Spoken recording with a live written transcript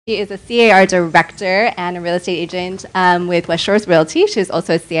She is a CAR director and a real estate agent with West Shores Realty. She is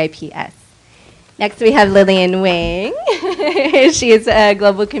also a CIPS. Next, we have Lillian Wang. She is a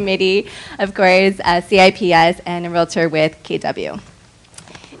global committee, of course, a CIPS, and a realtor with KW.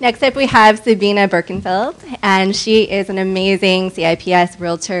 Next up, we have Sabina Birkenfeld, and she is an amazing CIPS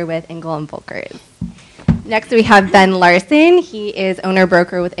realtor with Engel & Volkers. Next, we have Ben Larson. He is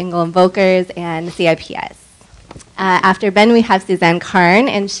owner-broker with Engel & Volkers and CIPS. After Ben, we have Suzanne Karn,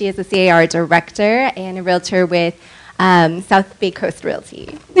 and she is a CAR director and a realtor with South Bay Coast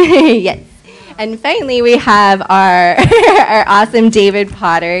Realty. Yes. And finally, we have our, our awesome David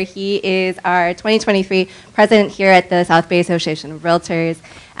Potter. He is our 2023 president here at the South Bay Association of Realtors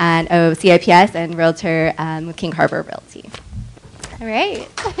and of CIPS and realtor with King Harbor Realty. All right.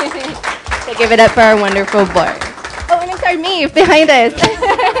 So give it up for our wonderful board. Oh, and it's our Maeve behind us.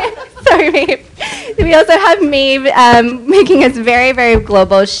 Sorry, Maeve. We also have Maeve making us very, very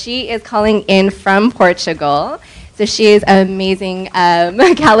global. She is calling in from Portugal. So she is an amazing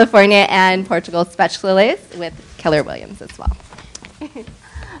California and Portugal specialist with Keller Williams as well.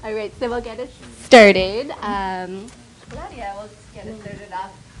 All right, so we'll get us started. Claudia will get us started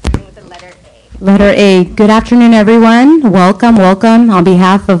off with the letter A. Letter A. Good afternoon, everyone. Welcome, welcome. On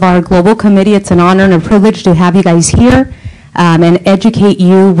behalf of our global committee, it's an honor and a privilege to have you guys here and educate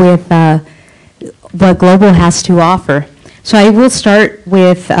you with what Global has to offer. So I will start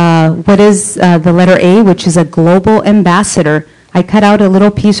with what is the letter A, which is a global ambassador. I cut out a little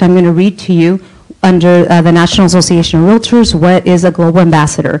piece, so I'm going to read to you under the National Association of Realtors what is a global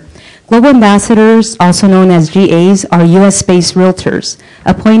ambassador. Global ambassadors, also known as GAs, are U.S.-based realtors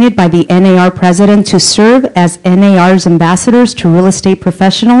appointed by the NAR president to serve as NAR's ambassadors to real estate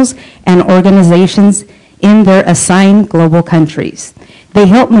professionals and organizations in their assigned global countries. They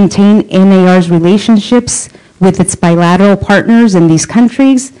help maintain NAR's relationships with its bilateral partners in these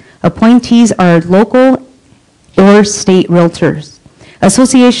countries. Appointees are local or state realtors.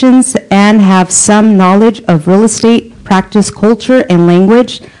 Associations and have some knowledge of real estate, practice, culture, and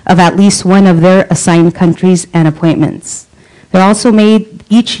language of at least one of their assigned countries and appointments. They're also made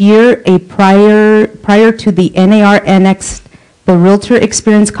each year prior to the NAR annexed the Realtor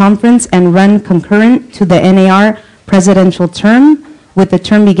Experience Conference and run concurrent to the NAR presidential term, with the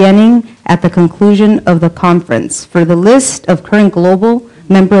term beginning at the conclusion of the conference. For the list of current global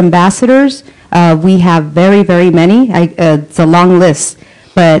member ambassadors, we have very, very many. It's a long list,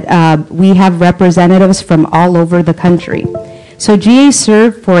 but we have representatives from all over the country. So GAs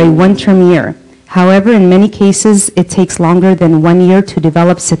serve for a one-term year. However, in many cases, it takes longer than 1 year to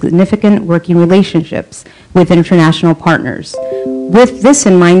develop significant working relationships with international partners. With this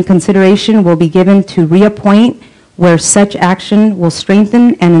in mind, consideration will be given to reappoint where such action will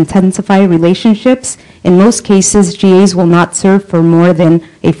strengthen and intensify relationships. In most cases, GAs will not serve for more than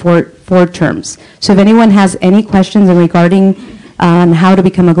four terms. So if anyone has any questions regarding how to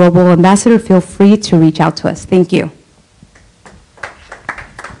become a global ambassador, feel free to reach out to us. Thank you.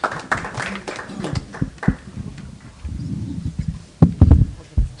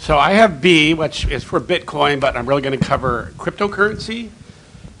 So I have B, which is for Bitcoin, but I'm really going to cover cryptocurrency.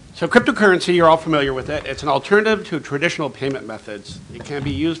 So cryptocurrency, you're all familiar with it. It's an alternative to traditional payment methods. It can be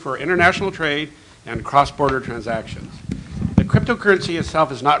used for international trade and cross-border transactions. The cryptocurrency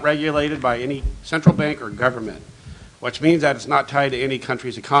itself is not regulated by any central bank or government, which means that it's not tied to any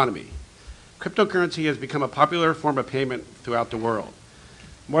country's economy. Cryptocurrency has become a popular form of payment throughout the world.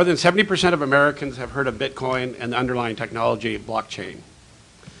 More than 70% of Americans have heard of Bitcoin and the underlying technology, blockchain.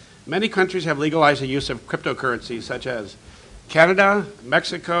 Many countries have legalized the use of cryptocurrency, such as Canada,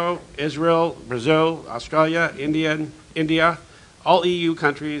 Mexico, Israel, Brazil, Australia, India, all EU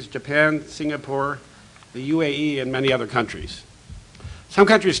countries, Japan, Singapore, the UAE, and many other countries. Some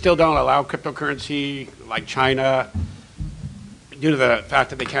countries still don't allow cryptocurrency, like China, due to the fact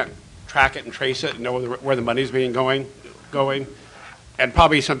that they can't track it and trace it and know where the money's being going. And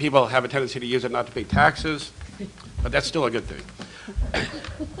probably some people have a tendency to use it not to pay taxes, but that's still a good thing.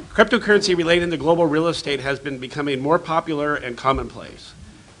 Cryptocurrency related to global real estate has been becoming more popular and commonplace.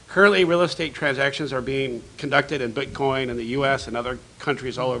 Currently, real estate transactions are being conducted in Bitcoin in the US and other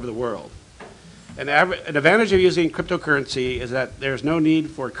countries all over the world. An advantage of using cryptocurrency is that there's no need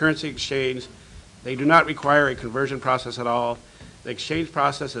for currency exchange. They do not require a conversion process at all. The exchange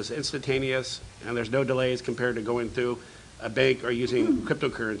process is instantaneous, and there's no delays compared to going through a bank or using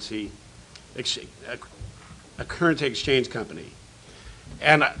cryptocurrency, a currency exchange company.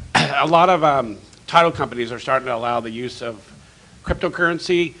 And a lot of title companies are starting to allow the use of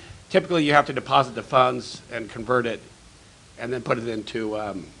cryptocurrency. Typically, you have to deposit the funds and convert it and then put it into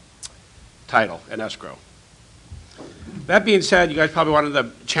title and escrow. That being said, you guys probably wanted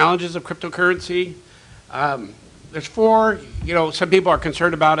the challenges of cryptocurrency. There's four, some people are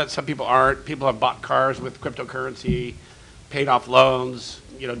concerned about it, some people aren't. People have bought cars with cryptocurrency, paid off loans,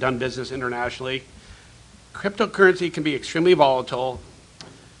 done business internationally. Cryptocurrency can be extremely volatile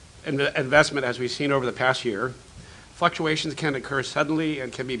in the investment, as we've seen over the past year. Fluctuations can occur suddenly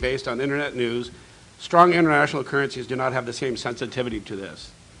and can be based on internet news. Strong international currencies do not have the same sensitivity to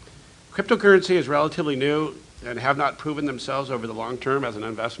this. Cryptocurrency is relatively new and have not proven themselves over the long term as an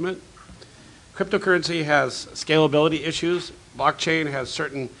investment. Cryptocurrency has scalability issues. Blockchain has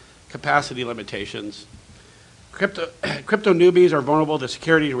certain capacity limitations. Crypto newbies are vulnerable to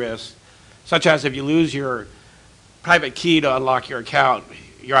security risks, such as if you lose your private key to unlock your account,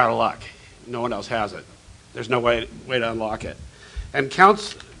 you're out of luck. No one else has it. There's no way to unlock it. And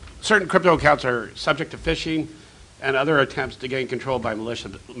certain crypto accounts are subject to phishing and other attempts to gain control by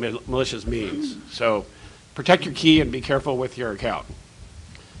malicious means. So protect your key and be careful with your account.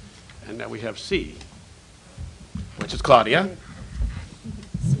 And now we have C, which is Claudia.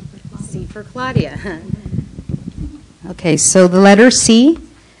 C for Claudia. Okay, so the letter C.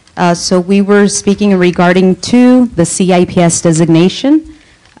 So we were speaking regarding the CIPS designation.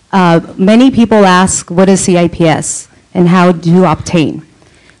 Many people ask, what is CIPS and how do you obtain?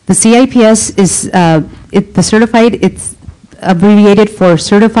 The CIPS is it's abbreviated for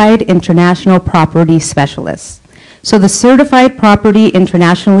Certified International Property Specialist. So the Certified Property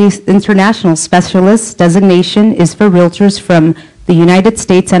International Specialist designation is for realtors from the United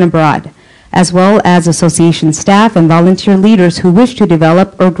States and abroad, as well as association staff and volunteer leaders who wish to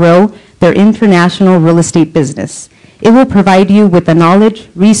develop or grow their international real estate business. It will provide you with the knowledge,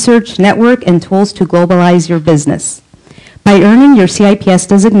 research, network, and tools to globalize your business. By earning your CIPS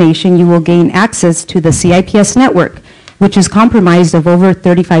designation, you will gain access to the CIPS network, which is comprised of over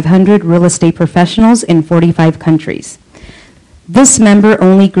 3,500 real estate professionals in 45 countries. This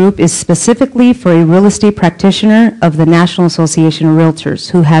member-only group is specifically for a real estate practitioner of the National Association of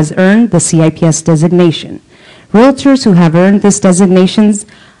Realtors who has earned the CIPS designation. Realtors who have earned this designation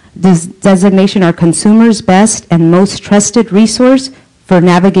are consumers' best and most trusted resource for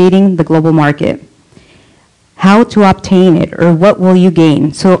navigating the global market. How to obtain it, or what will you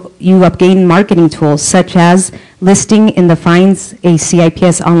gain? So you obtain marketing tools such as listing in the Finds a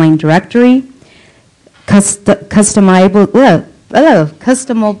CIPS online directory, pre-printed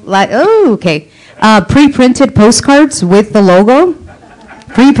postcards with the logo,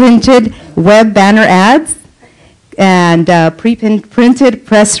 pre-printed web banner ads, and pre-printed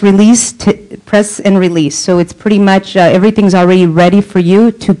press and release. So it's pretty much everything's already ready for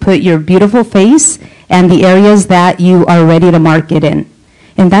you to put your beautiful face and the areas that you are ready to market in.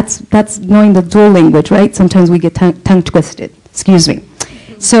 And that's knowing the dual language, right? Sometimes we get tongue twisted. Excuse me.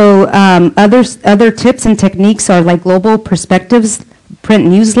 So other tips and techniques are like Global Perspectives print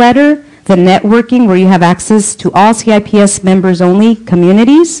newsletter, the networking where you have access to all CIPS members only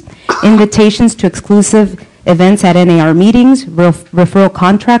communities, invitations to exclusive events at NAR meetings, referral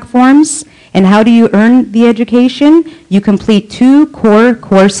contract forms. And how do you earn the education? You complete 2 core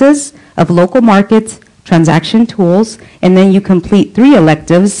courses of local markets, transaction tools, and then you complete 3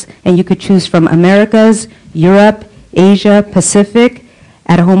 electives, and you could choose from Americas, Europe, Asia, Pacific,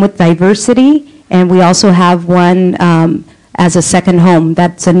 At Home with Diversity, and we also have one as a second home.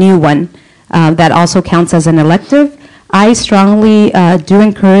 That's a new one that also counts as an elective. I strongly do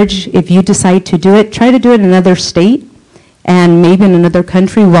encourage, if you decide to do it, try to do it in another state and maybe in another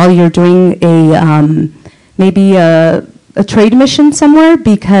country while you're doing maybe a trade mission somewhere,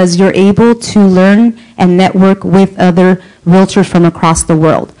 because you're able to learn and network with other realtors from across the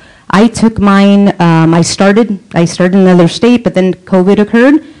world. I took mine, I started in another state, but then COVID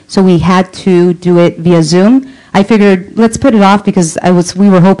occurred, so we had to do it via Zoom. I figured, let's put it off because we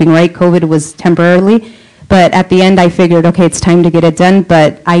were hoping, right, COVID was temporarily, but at the end I figured, okay, it's time to get it done,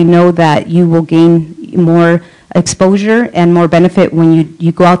 but I know that you will gain more exposure and more benefit when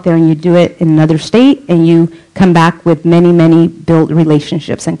you go out there and you do it in another state and you come back with many built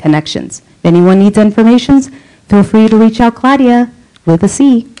relationships and connections. If anyone needs information, feel free to reach out Claudia with a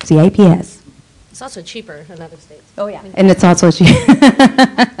C, CIPS. It's also cheaper in other states. Oh yeah. And it's also cheap.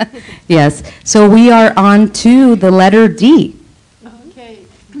 Yes. So we are on to the letter D. Okay,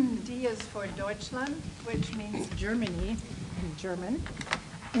 D is for Deutschland, which means Germany in German.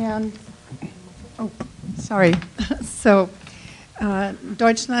 And, oh, sorry. So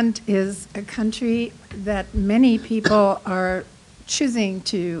Deutschland is a country that many people are choosing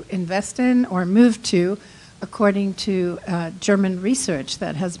to invest in or move to, according to German research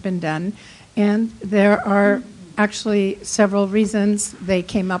that has been done. And there are actually several reasons they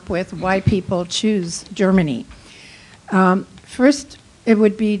came up with why people choose Germany. First, it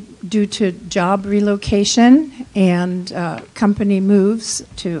would be due to job relocation and company moves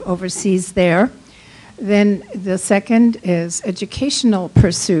to overseas there. Then the second is educational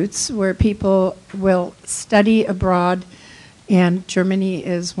pursuits, where people will study abroad, and Germany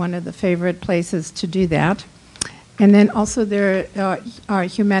is one of the favorite places to do that. And then also there are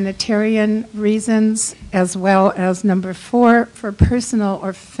humanitarian reasons, as well as number 4, for personal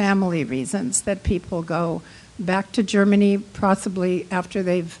or family reasons, that people go back to Germany, possibly after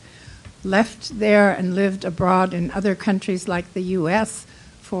they've left there and lived abroad in other countries like the US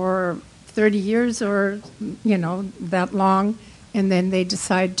for 30 years or, that long, and then they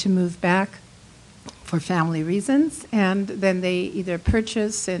decide to move back for family reasons, and then they either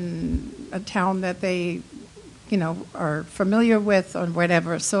purchase in a town that they, are familiar with or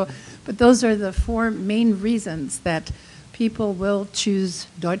whatever. So, but those are the 4 main reasons that people will choose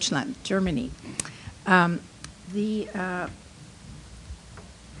Deutschland, Germany. The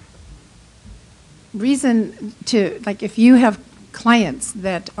reason to, if you have clients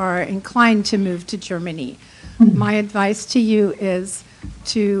that are inclined to move to Germany, my advice to you is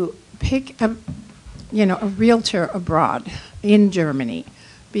to pick a realtor abroad in Germany,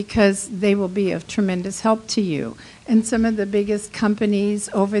 because they will be of tremendous help to you. And some of the biggest companies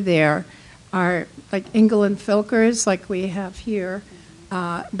over there are like Engel and Filkers, like we have here,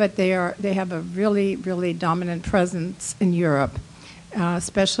 but they have a really, really dominant presence in Europe,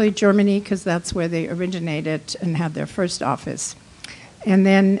 especially Germany, because that's where they originated and had their first office. And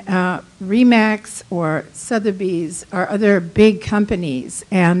then Remax or Sotheby's are other big companies,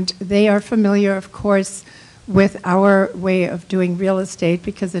 and they are familiar, of course, with our way of doing real estate,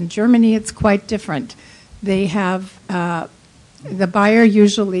 because in Germany it's quite different. They have, the buyer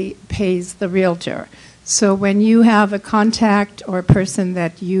usually pays the realtor. So when you have a contact or a person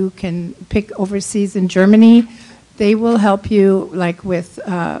that you can pick overseas in Germany, they will help you with,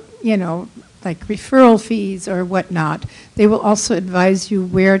 like referral fees or whatnot. They will also advise you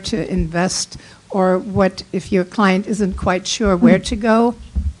where to invest, or what if your client isn't quite sure where to go.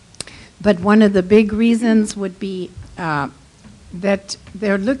 But one of the big reasons would be that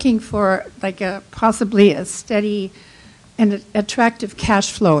they're looking for possibly a steady and attractive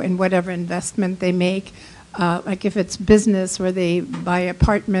cash flow in whatever investment they make. Like if it's business where they buy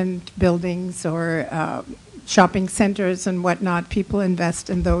apartment buildings or shopping centers and whatnot, people invest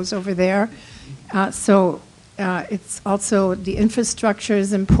in those over there. So it's also the infrastructure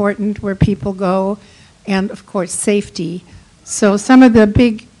is important where people go, and of course safety. So some of the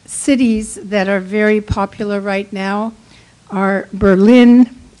big cities that are very popular right now are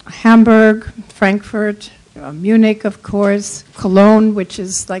Berlin, Hamburg, Frankfurt, Munich, of course, Cologne, which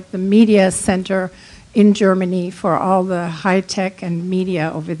is like the media center in Germany for all the high tech and media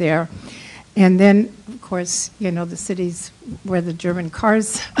over there. And then, of course, the cities where the German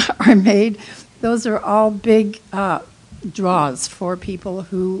cars are made. Those are all big draws for people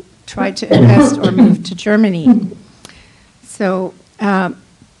who try to invest or move to Germany. So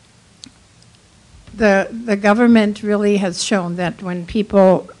the government really has shown that when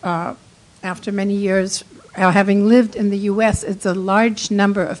people, after many years having lived in the U.S., it's a large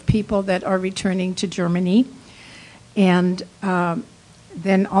number of people that are returning to Germany. And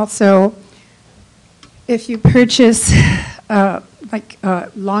then also, if you purchase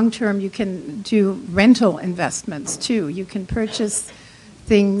long-term, you can do rental investments too. You can purchase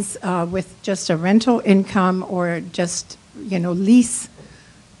things with just a rental income or just, lease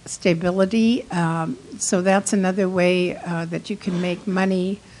stability. So that's another way that you can make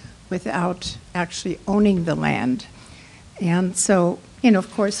money without actually owning the land. And so,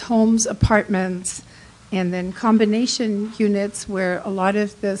 of course, homes, apartments, and then combination units, where a lot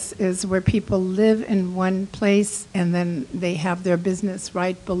of this is where people live in one place and then they have their business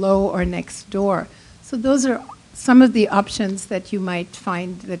right below or next door. So those are some of the options that you might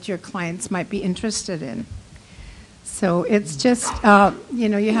find that your clients might be interested in. So it's just,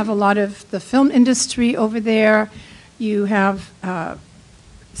 you have a lot of the film industry over there. You have,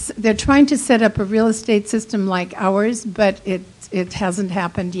 they're trying to set up a real estate system like ours, but it hasn't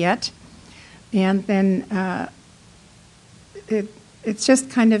happened yet. And then it's just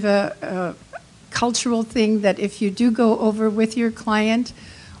kind of a cultural thing that if you do go over with your client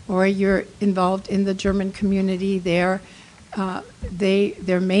or you're involved in the German community there,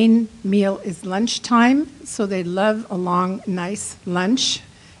 their main meal is lunchtime, so they love a long, nice lunch,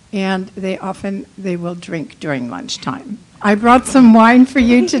 and they will drink during lunchtime. I brought some wine for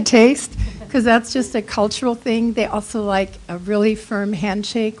you to taste, because that's just a cultural thing. They also like a really firm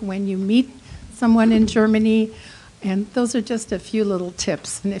handshake when you meet someone in Germany. And those are just a few little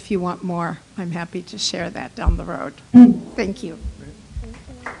tips, and if you want more, I'm happy to share that down the road. Thank you.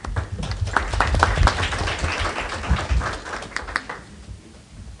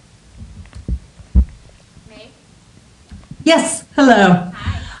 Yes, hello.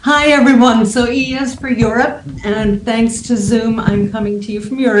 Hi, everyone. So E is for Europe, and thanks to Zoom, I'm coming to you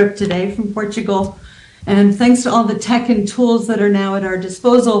from Europe today, from Portugal. And thanks to all the tech and tools that are now at our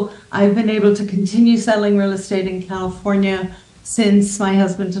disposal, I've been able to continue selling real estate in California since my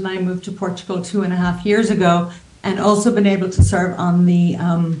husband and I moved to Portugal 2.5 years ago, and also been able to serve on the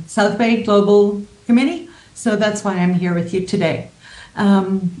South Bay Global Committee. So that's why I'm here with you today.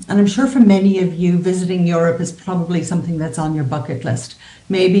 And I'm sure for many of you, visiting Europe is probably something that's on your bucket list.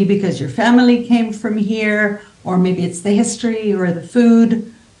 Maybe because your family came from here, or maybe it's the history or the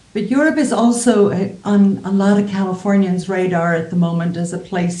food. But Europe is also on a lot of Californians' radar at the moment as a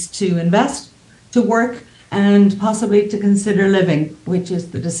place to invest, to work, and possibly to consider living, which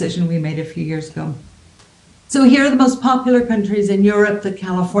is the decision we made a few years ago. So here are the most popular countries in Europe that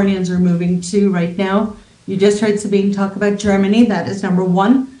Californians are moving to right now. You just heard Sabine talk about Germany. That is number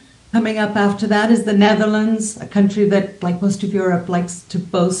one. Coming up after that is the Netherlands, a country that, like most of Europe, likes to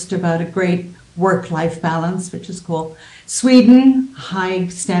boast about a great work-life balance, which is cool. Sweden, high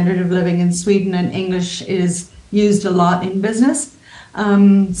standard of living in Sweden, and English is used a lot in business.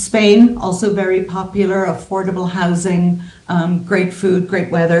 Spain, also very popular, affordable housing, great food, great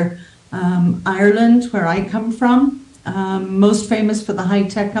weather. Ireland, where I come from, most famous for the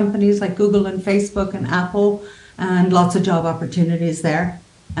high-tech companies like Google and Facebook and Apple, and lots of job opportunities there.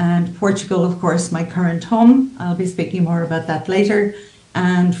 And Portugal, of course, my current home. I'll be speaking more about that later.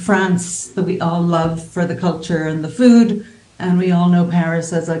 And France, that we all love for the culture and the food. And we all know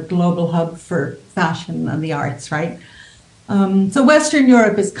Paris as a global hub for fashion and the arts, right? So Western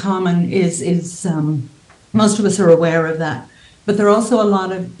Europe is common, most of us are aware of that. But there are also a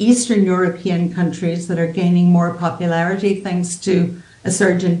lot of Eastern European countries that are gaining more popularity thanks to a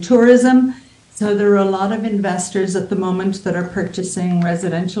surge in tourism. So there are a lot of investors at the moment that are purchasing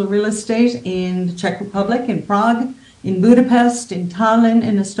residential real estate in the Czech Republic, in Prague, in Budapest, in Tallinn,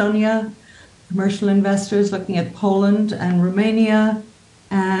 in Estonia, commercial investors looking at Poland and Romania,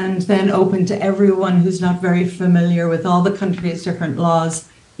 and then open to everyone who's not very familiar with all the countries' different laws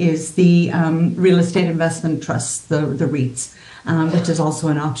is the real estate investment trusts, the REITs, which is also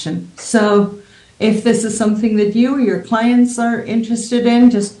an option. So if this is something that you or your clients are interested in,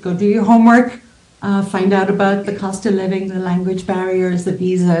 just go do your homework, find out about the cost of living, the language barriers, the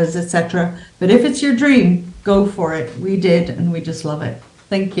visas, etc. But if it's your dream, go for it. We did, and we just love it.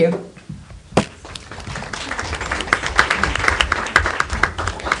 Thank you.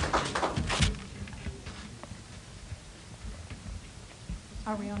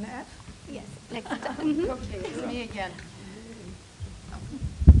 Are we on F? Yes, next step. Okay, it's me again.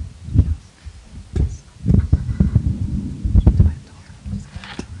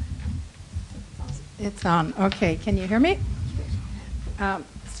 It's on. Okay, can you hear me?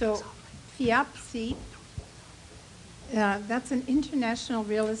 So FIAPSI, that's an international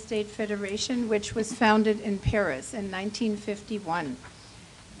real estate federation which was founded in Paris in 1951.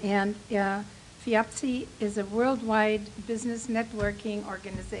 And FIAPSI is a worldwide business networking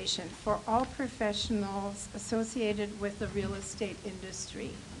organization for all professionals associated with the real estate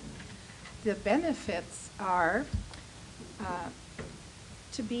industry. The benefits are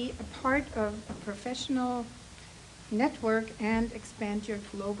to be a part of a professional network and expand your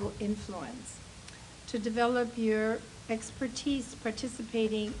global influence, to develop your expertise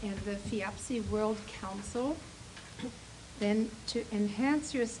participating in the FIAPSI World Council, then to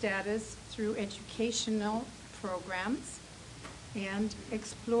enhance your status through educational programs and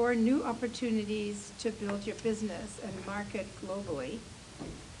explore new opportunities to build your business and market globally.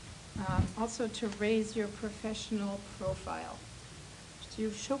 Also to raise your professional profile,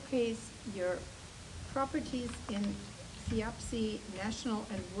 to showcase your properties in FIAPSI National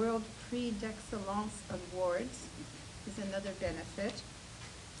and World Prix d'Excellence Awards is another benefit.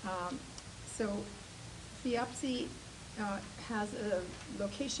 So FIAPSI has a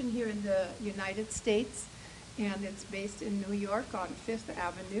location here in the United States, and it's based in New York on Fifth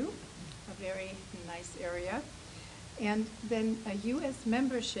Avenue, a very nice area. And then a U.S.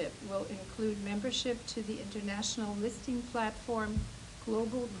 membership will include membership to the international listing platform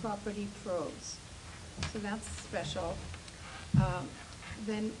Global Property Pros. So that's special.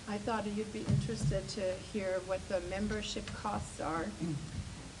 Then I thought you'd be interested to hear what the membership costs are.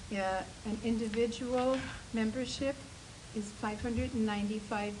 An individual membership is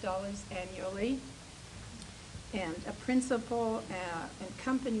 $595 annually, and a principal and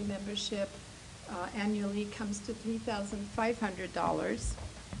company membership annually comes to $3,500.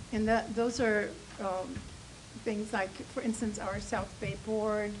 And those are things like, for instance, our South Bay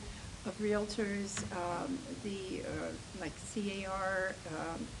Board of Realtors, like CAR,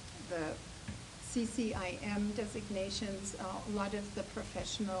 the CCIM designations, a lot of the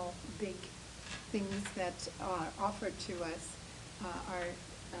professional big things that are offered to us are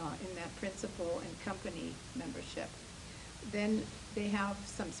in that principal and company membership. Then they have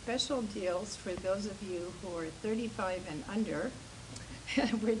some special deals for those of you who are 35 and under,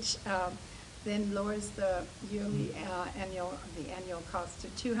 which then lowers the yearly annual cost to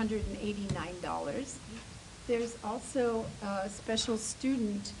 $289. There's also a special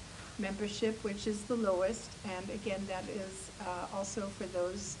student membership, which is the lowest, and again, that is also for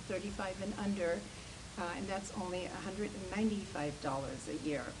those 35 and under, and that's only $195 a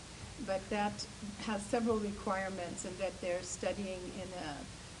year. But that has several requirements, and that they're studying in a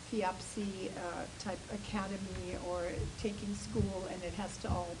FIAPSI type academy or taking school, and it has to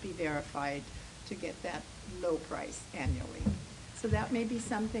all be verified to get that low price annually. So that may be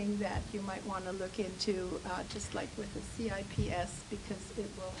something that you might want to look into, just like with the CIPS, because it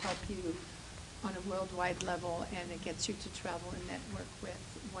will help you on a worldwide level, and it gets you to travel and network with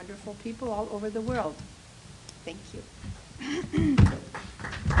wonderful people all over the world. Thank you.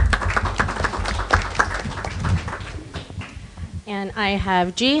 And I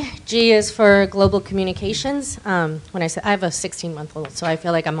have G. G is for global communications. When I say, I have a 16-month-old, so I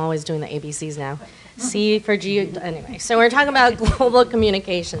feel like I'm always doing the ABCs now. C for G, anyway. So we're talking about global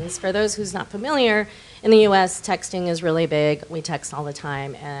communications. For those who's not familiar, in the US, texting is really big. We text all the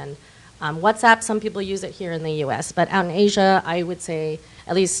time. And WhatsApp, some people use it here in the US. But out in Asia, I would say,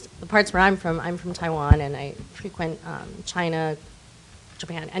 at least the parts where I'm from Taiwan, and I frequent China,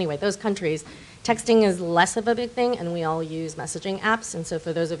 Japan, anyway, those countries. Texting is less of a big thing, and we all use messaging apps. And so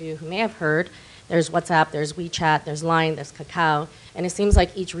for those of you who may have heard, there's WhatsApp, there's WeChat, there's Line, there's Kakao. And it seems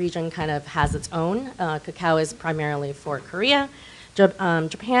like each region kind of has its own. Kakao is primarily for Korea.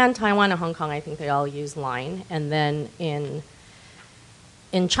 Japan, Taiwan, and Hong Kong, I think they all use Line. And then in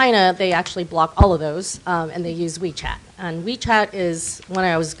China, they actually block all of those, and they use WeChat. And WeChat is one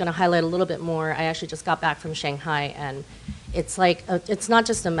I was going to highlight a little bit more. I actually just got back from Shanghai, and it's like it's not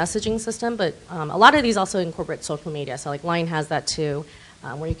just a messaging system, but a lot of these also incorporate social media. So like Line has that too,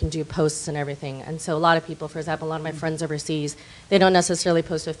 where you can do posts and everything. And so a lot of people, for example, a lot of my friends overseas, they don't necessarily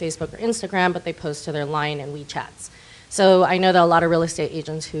post to Facebook or Instagram, but they post to their Line and WeChats. So I know that a lot of real estate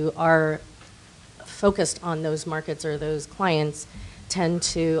agents who are focused on those markets or those clients tend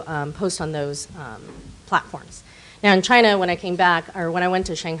to post on those platforms. Now in China, when I came back, or when I went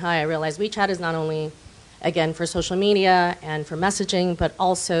to Shanghai, I realized WeChat is not only, again, for social media and for messaging, but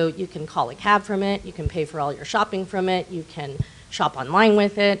also you can call a cab from it, you can pay for all your shopping from it, you can shop online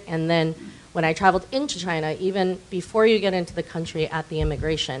with it, and then when I traveled into China, even before you get into the country at the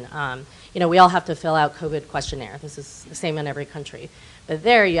immigration, we all have to fill out COVID questionnaire. This is the same in every country. But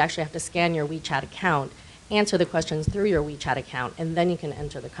there, you actually have to scan your WeChat account, answer the questions through your WeChat account, and then you can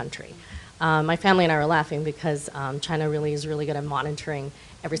enter the country. My family and I were laughing because China really is really good at monitoring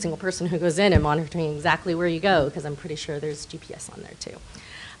every single person who goes in and monitoring exactly where you go, because I'm pretty sure there's GPS on there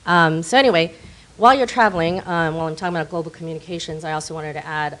too. So anyway, while you're traveling, while I'm talking about global communications, I also wanted to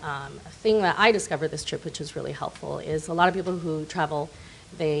add a thing that I discovered this trip, which was really helpful, is a lot of people who travel,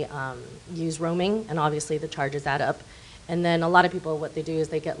 they use roaming, and obviously the charges add up. And then a lot of people, what they do is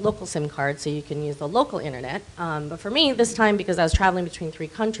they get local SIM cards, so you can use the local internet. But for me, this time, because I was traveling between 3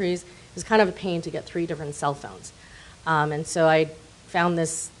 countries, it was kind of a pain to get 3 different cell phones. And so I found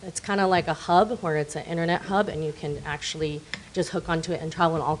this, it's kind of like a hub, where it's an internet hub, and you can actually just hook onto it and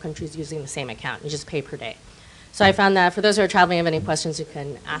travel in all countries using the same account. You just pay per day. So I found that for those who are traveling and have any questions, you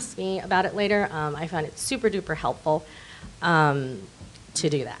can ask me about it later. I found it super duper helpful to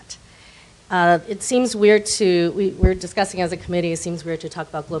do that. It seems weird we're discussing as a committee, it seems weird to talk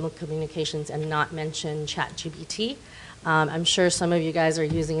about global communications and not mention ChatGPT. I'm sure some of you guys are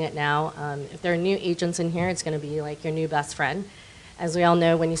using it now. If there are new agents in here, it's going to be like your new best friend. As we all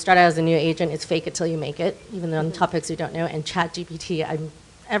know, when you start out as a new agent, it's fake it till you make it, even though on topics you don't know. And ChatGPT,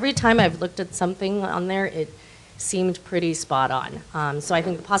 every time I've looked at something on there, it seemed pretty spot on. So I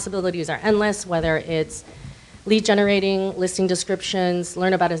think the possibilities are endless, whether it's lead generating, listing descriptions,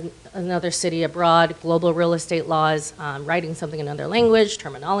 learn about another city abroad, global real estate laws, writing something in another language,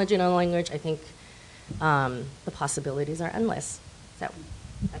 terminology in another language. I think the possibilities are endless. So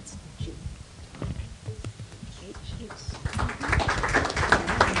that's G.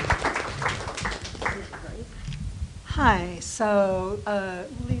 Hi, so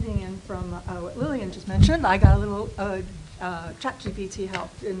leading in from what Lillian just mentioned, I got a little ChatGPT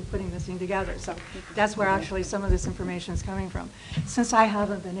helped in putting this thing together. So that's where actually some of this information is coming from, since I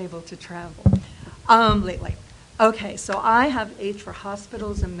haven't been able to travel lately. Okay, so I have H for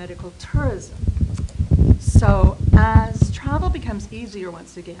hospitals and medical tourism. So as travel becomes easier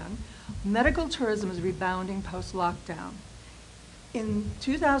once again, medical tourism is rebounding post-lockdown. In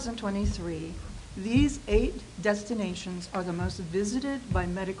 2023, these 8 destinations are the most visited by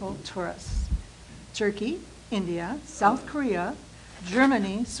medical tourists: Turkey, India, South Korea,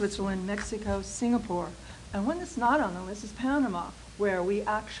 Germany, Switzerland, Mexico, Singapore. And one that's not on the list is Panama, where we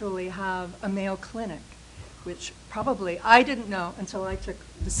actually have a Mayo Clinic, which probably I didn't know until I took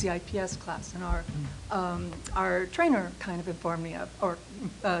the CIPS class, and our trainer kind of informed me of, or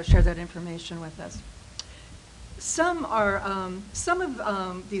shared that information with us. Some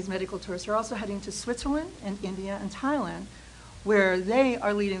of these medical tourists are also heading to Switzerland and India and Thailand, where they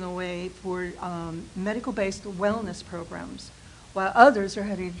are leading the way for medical-based wellness programs, while others are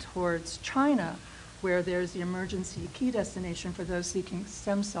heading towards China, where there's the emergency key destination for those seeking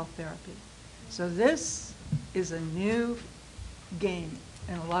stem cell therapy. So this is a new game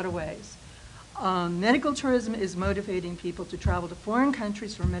in a lot of ways. Medical tourism is motivating people to travel to foreign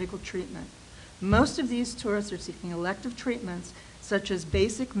countries for medical treatment. Most of these tourists are seeking elective treatments such as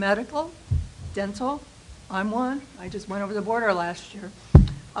basic medical, dental, I'm one, I just went over the border last year,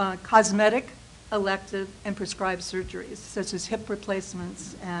 cosmetic, elective, and prescribed surgeries such as hip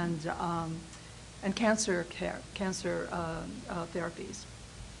replacements and cancer therapies.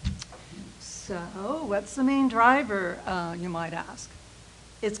 So what's the main driver, you might ask?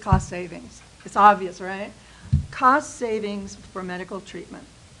 It's cost savings. It's obvious, right? Cost savings for medical treatment.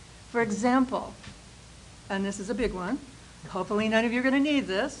 For example, and this is a big one, hopefully none of you are going to need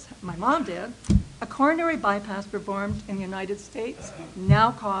this, my mom did, a coronary bypass performed in the United States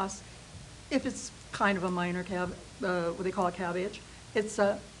now costs, if it's kind of a minor what they call a CABG, it's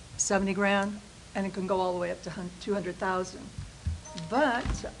 70 grand, and it can go all the way up to 200,000. But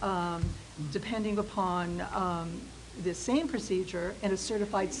depending upon the same procedure in a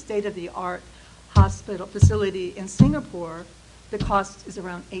certified state-of-the-art hospital facility in Singapore, the cost is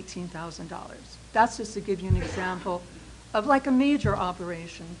around $18,000. That's just to give you an example of like a major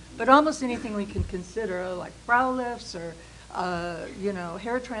operation, but almost anything we can consider, like brow lifts or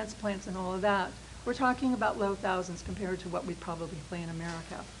hair transplants and all of that, we're talking about low thousands compared to what we'd probably pay in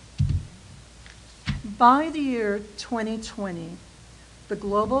America. By the year 2020, the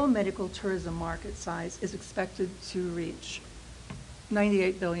global medical tourism market size is expected to reach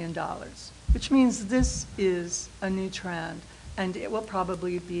 $98 billion, which means this is a new trend, and it will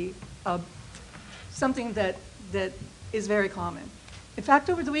probably be something that is very common. In fact,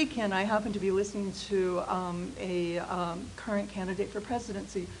 over the weekend, I happened to be listening to a current candidate for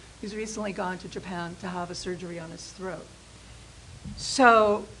presidency who's recently gone to Japan to have a surgery on his throat.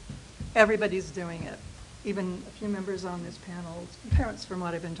 So everybody's doing it, even a few members on this panel, parents from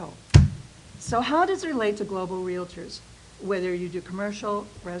what I've been told. So how does it relate to global realtors, whether you do commercial,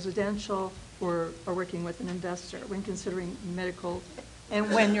 residential, or working with an investor when considering medical,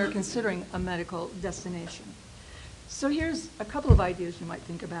 and when you're considering a medical destination? So here's a couple of ideas you might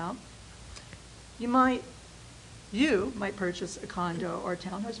think about. You might purchase a condo or a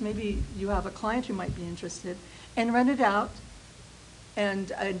townhouse. Maybe you have a client who might be interested, and rent it out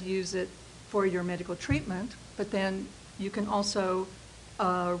and use it for your medical treatment, but then you can also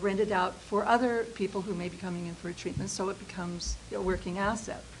rent it out for other people who may be coming in for a treatment, so it becomes a working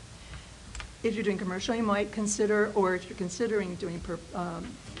asset. If you're doing commercial, you might consider, or if you're considering doing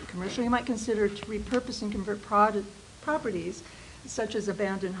commercial, you might consider to repurpose and convert properties such as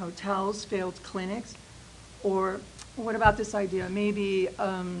abandoned hotels, failed clinics, or what about this idea? Maybe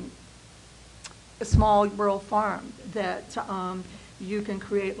a small rural farm that you can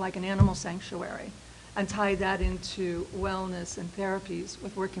create like an animal sanctuary and tie that into wellness and therapies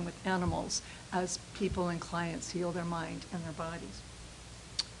with working with animals as people and clients heal their mind and their bodies.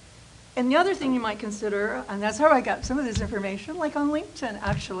 And the other thing you might consider, and that's how I got some of this information, like on LinkedIn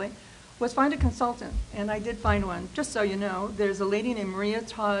actually, was find a consultant. And I did find one. Just so you know, there's a lady named Maria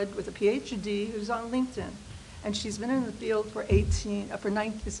Todd with a PhD who's on LinkedIn. And she's been in the field for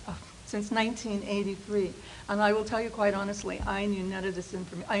since 1983. And I will tell you quite honestly, I knew none of this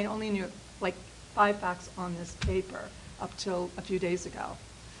information. I only knew like 5 facts on this paper up till a few days ago.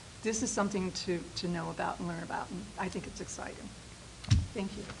 This is something to know about and learn about, and I think it's exciting.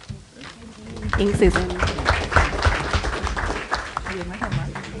 Thank you. Thanks, Susan.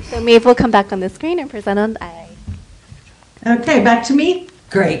 So Maeve will come back on the screen and present on the eye. Okay, back to me?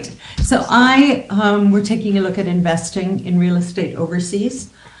 Great. So we're taking a look at investing in real estate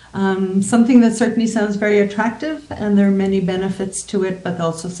overseas. Something that certainly sounds very attractive, and there are many benefits to it, but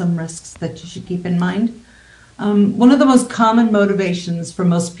also some risks that you should keep in mind. One of the most common motivations for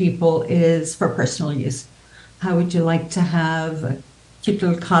most people is for personal use. How would you like to have a cute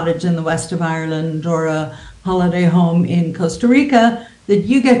little cottage in the west of Ireland or a holiday home in Costa Rica that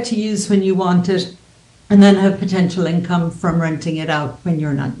you get to use when you want it, and then have potential income from renting it out when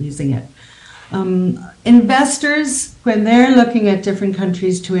you're not using it? Investors, when they're looking at different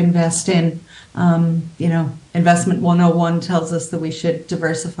countries to invest in, Investment 101 tells us that we should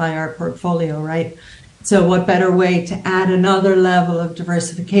diversify our portfolio, right? So what better way to add another level of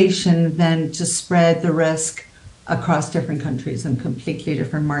diversification than to spread the risk across different countries and completely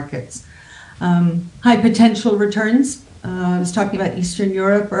different markets? High potential returns. I was talking about Eastern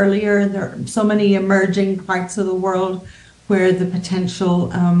Europe earlier. There are so many emerging parts of the world where the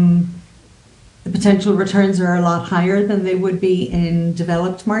potential returns are a lot higher than they would be in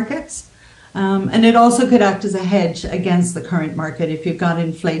developed markets. And it also could act as a hedge against the current market. If you've got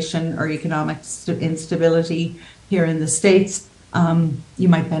inflation or economic instability here in the States, you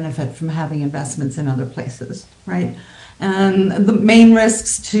might benefit from having investments in other places, right? And the main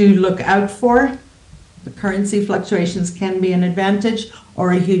risks to look out for, the currency fluctuations can be an advantage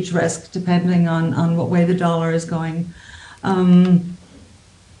or a huge risk depending on what way the dollar is going.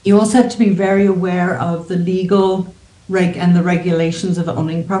 You also have to be very aware of the legal and the regulations of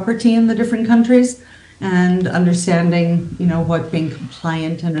owning property in the different countries, and understanding, what being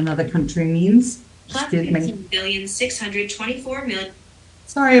compliant in another country means. Excuse me. 15,624,000,000.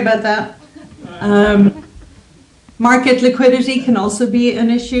 Sorry about that. Market liquidity can also be an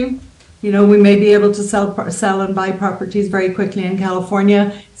issue. We may be able to sell and buy properties very quickly in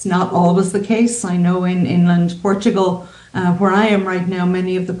California. It's not always the case. I know in inland Portugal, where I am right now,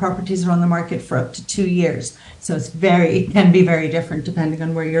 many of the properties are on the market for up to 2 years. So it can be very different depending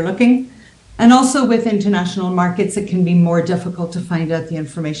on where you're looking. And also with international markets, it can be more difficult to find out the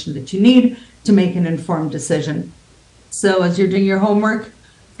information that you need to make an informed decision. So as you're doing your homework,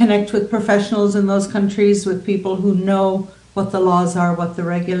 connect with professionals in those countries, with people who know what the laws are, what the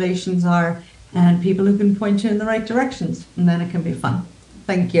regulations are, and people who can point you in the right directions. And then it can be fun.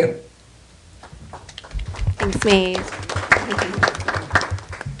 Thank you. Thanks, Maeve.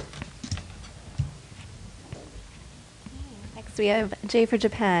 Next, we have Jay for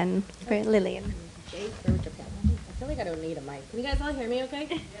Japan, for Lillian. Jay for Japan. I feel like I don't need a mic. Can you guys all hear me okay?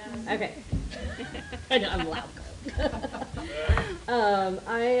 Yeah. Okay. I know, I'm loud.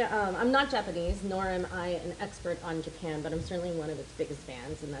 I'm not Japanese, nor am I an expert on Japan, but I'm certainly one of its biggest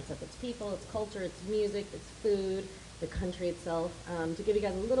fans, and that's of its people, its culture, its music, its food, the country itself. To give you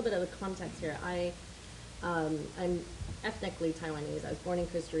guys a little bit of the context here, I'm ethnically Taiwanese. I was born in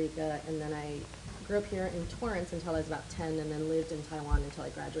Costa Rica, and then I grew up here in Torrance until I was about 10, and then lived in Taiwan until I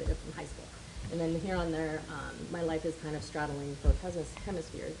graduated from high school. And then here on there, my life is kind of straddling both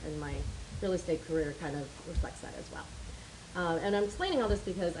hemispheres, and my real estate career kind of reflects that as well. And I'm explaining all this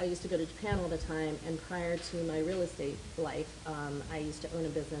because I used to go to Japan all the time, and prior to my real estate life, I used to own a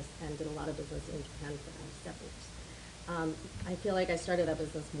business and did a lot of business in Japan for about 7 years. I feel like I started that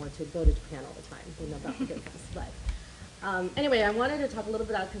business more to go to Japan all the time than about the business. But anyway, I wanted to talk a little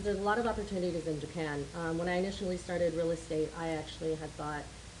bit about, because there's a lot of opportunities in Japan. When I initially started real estate, I actually had thought,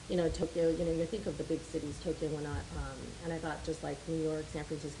 Tokyo, you think of the big cities, Tokyo and whatnot, and I thought just like New York, San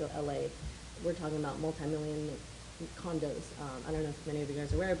Francisco, LA, we're talking about multi-million condos. I don't know if many of you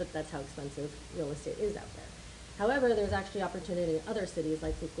guys are aware, but that's how expensive real estate is out there. However, there's actually opportunity in other cities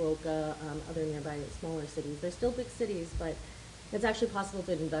like Fukuoka, other nearby smaller cities. They're still big cities, but it's actually possible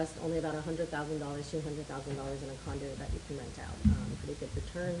to invest only about $100,000, $200,000 in a condo that you can rent out. Pretty good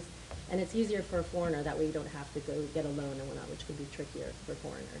returns. And it's easier for a foreigner, that way you don't have to go get a loan and whatnot, which could be trickier for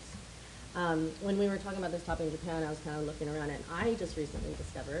foreigners. When we were talking about this topic in Japan, I was kind of looking around, and I just recently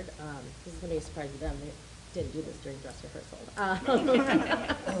discovered, this is going to be a surprise to them, they didn't do this during dress rehearsal.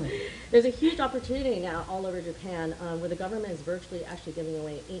 There's a huge opportunity now all over Japan where the government is virtually actually giving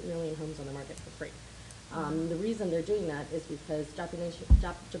away 8 million homes on the market for free. The reason they're doing that is because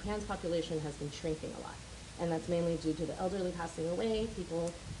Japan's population has been shrinking a lot. And that's mainly due to the elderly passing away.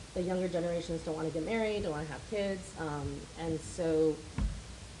 The younger generations don't want to get married, don't want to have kids. And so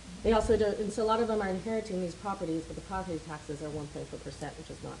they also don't, and so a lot of them are inheriting these properties, but the property taxes are 1.4%, which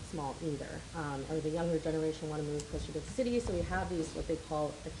is not small either. Or the younger generation want to move closer to the city, so we have these, what they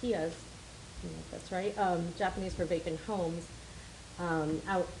call akiyas, that's right, Japanese for vacant homes,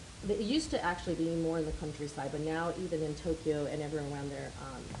 out. It used to actually be more in the countryside, but now even in Tokyo and everywhere around there,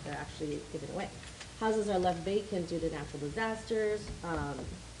 they're actually given away. Houses are left vacant due to natural disasters,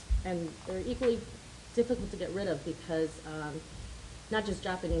 and they're equally difficult to get rid of because not just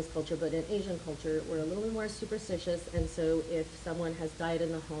Japanese culture, but in Asian culture, we're a little bit more superstitious, and so if someone has died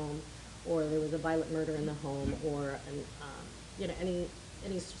in the home, or there was a violent murder in the home, or any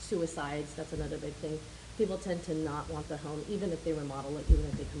suicides, that's another big thing, people tend to not want the home, even if they remodel it, even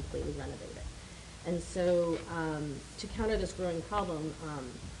if they completely renovate it. And so to counter this growing problem,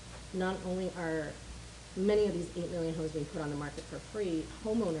 not only are many of these 8 million homes being put on the market for free,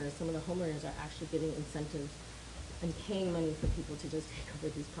 homeowners, some of the homeowners are actually giving incentives and paying money for people to just take over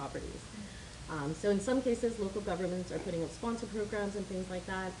these properties. So in some cases, local governments are putting up sponsor programs and things like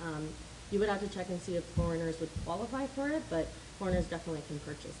that. You would have to check and see if foreigners would qualify for it, but foreigners definitely can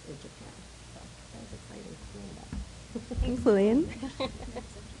purchase in Japan. So that was exciting to learn about. Thanks, Lillian.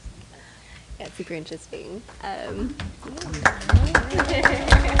 Yeah, super interesting.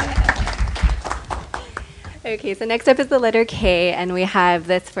 Okay, so next up is the letter K, and we have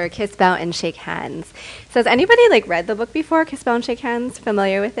this for Kiss, Bow, and Shake Hands. So has anybody read the book before, Kiss, Bow, and Shake Hands?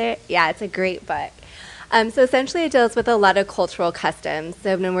 Familiar with it? Yeah, it's a great book. So essentially it deals with a lot of cultural customs.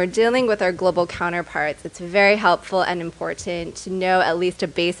 So when we're dealing with our global counterparts, it's very helpful and important to know at least a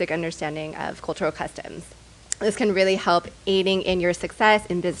basic understanding of cultural customs. This can really help aiding in your success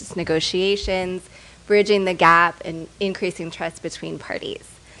in business negotiations, bridging the gap, and increasing trust between parties.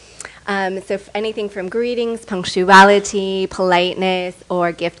 So anything from greetings, punctuality, politeness,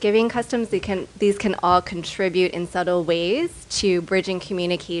 or gift-giving customs, these can all contribute in subtle ways to bridging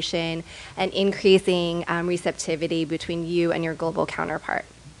communication and increasing receptivity between you and your global counterpart.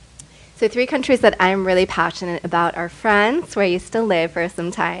 So 3 countries that I'm really passionate about are France, where I used to live for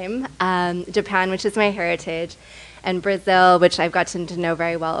some time, Japan, which is my heritage, and Brazil, which I've gotten to know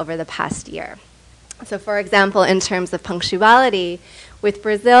very well over the past year. So for example, in terms of punctuality, with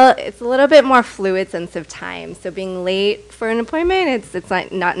Brazil, it's a little bit more fluid sense of time. So being late for an appointment, it's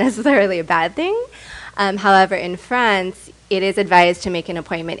not necessarily a bad thing. However, in France, it is advised to make an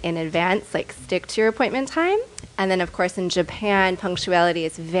appointment in advance, like stick to your appointment time. And then, of course, in Japan, punctuality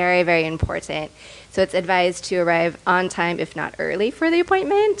is very, very important. So it's advised to arrive on time, if not early, for the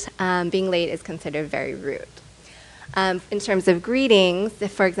appointment. Being late is considered very rude. In terms of greetings,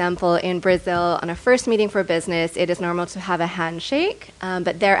 if, for example, in Brazil, on a first meeting for business, it is normal to have a handshake,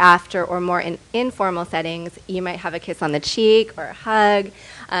 but thereafter, or more in informal settings, you might have a kiss on the cheek or a hug,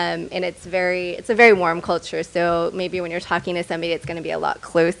 and it's a very warm culture, so maybe when you're talking to somebody, it's going to be a lot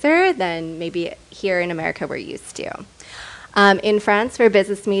closer than maybe here in America we're used to. In France, for a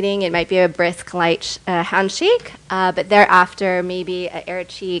business meeting, it might be a brisk, light handshake, but thereafter, maybe air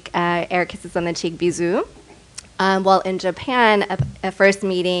kisses on the cheek, bisous. While in Japan, a first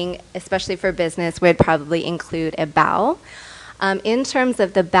meeting, especially for business, would probably include a bow. In terms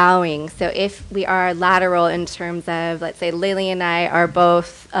of the bowing, so if we are lateral in terms of, let's say, Lily and I are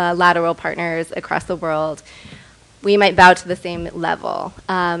both lateral partners across the world, we might bow to the same level.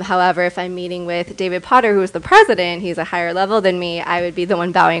 However, if I'm meeting with David Potter, who is the president, he's a higher level than me, I would be the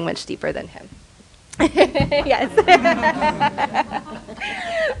one bowing much deeper than him. Yes.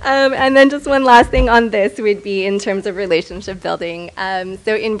 And then just one last thing on this would be in terms of relationship building.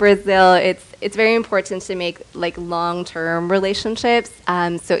 So in Brazil, it's very important to make long-term relationships.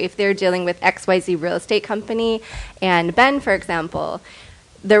 So if they're dealing with XYZ real estate company and Ben, for example,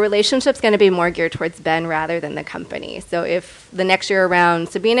 the relationship's going to be more geared towards Ben rather than the company. So if the next year around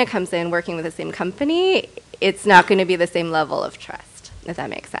Sabina comes in working with the same company, it's not going to be the same level of trust, if that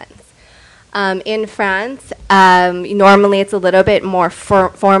makes sense. In France, normally it's a little bit more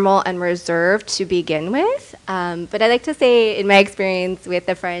formal and reserved to begin with. But I like to say, in my experience with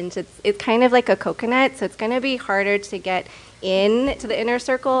the French, it's kind of like a coconut, so it's going to be harder to get in to the inner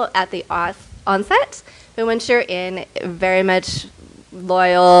circle at the onset. But once you're in, very much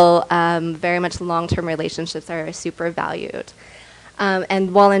loyal, very much long-term relationships are super valued.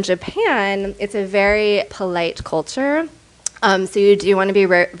 And while in Japan, it's a very polite culture. So you do want to be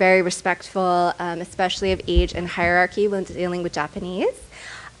very respectful, especially of age and hierarchy when dealing with Japanese.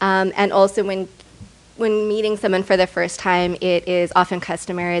 And also when meeting someone for the first time, it is often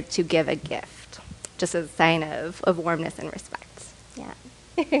customary to give a gift, just as a sign of warmness and respect. Yeah.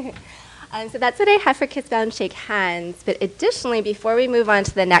 So that's what I have for Kiss, Bow, and Shake Hands. But additionally, before we move on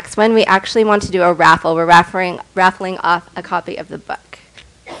to the next one, we actually want to do a raffle. We're raffling off a copy of the book.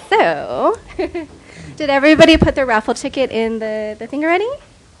 So... Did everybody put their raffle ticket in the thing already?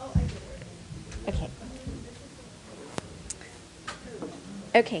 Oh, I did. Okay.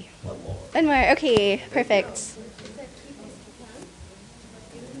 Okay. One more. Okay, perfect.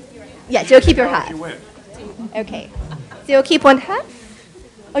 Yeah, so you'll keep your half. Okay. So you'll keep one half?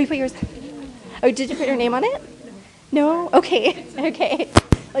 Oh, you put yours. Oh, did you put your name on it? No? Okay. Okay.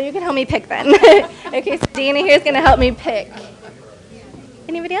 Well, you can help me pick then. Okay, so Dana here is going to help me pick.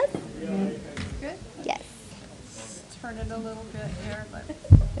 Anybody else? Good. Yes. Turn it a little bit here, but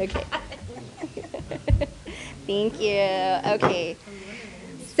Okay. Thank you. Okay.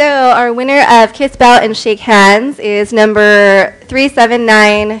 So our winner of Kiss Bow and Shake Hands is number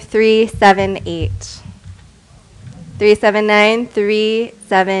 379378.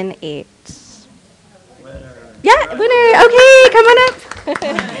 379378. Yeah, winner. Okay, come on up.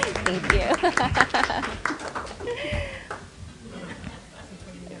 Thank you.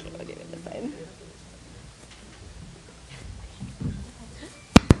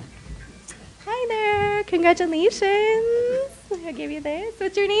 Hi there. Congratulations. I'll give you this.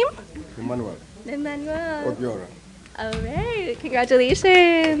 What's your name? Emmanuel. Emmanuel. Obiora. All right.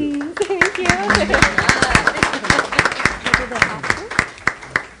 Congratulations. Thank you.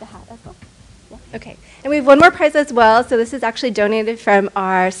 The hat as well. Yeah. Okay. And we have one more prize as well. So this is actually donated from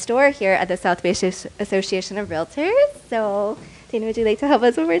our store here at the South Bay Association of Realtors. So, Dana, would you like to help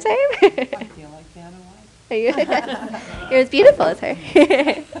us one more time? I feel like Vanna White. It was beautiful. It's her.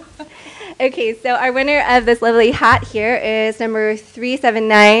 Okay, so our winner of this lovely hat here is number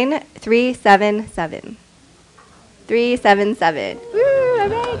 379377. 377. Woo, all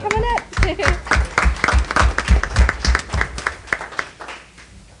right, come on up.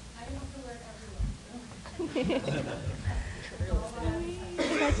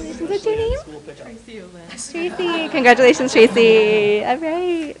 Congratulations. What's your name? Tracy. Congratulations, Tracy. All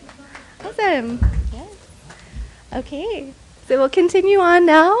right. Awesome. Yes. Okay. So we'll continue on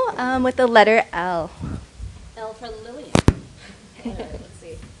now with the letter L. L for Lillian. Let's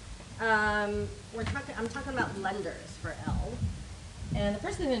see. I'm talking about lenders for L. And the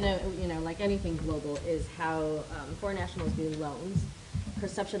first thing to know, like anything global, is how foreign nationals view loans.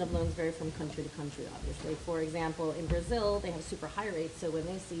 Perception of loans vary from country to country, obviously. For example, in Brazil, they have super high rates, so when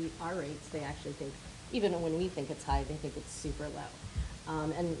they see our rates, they actually think, even when we think it's high, they think it's super low.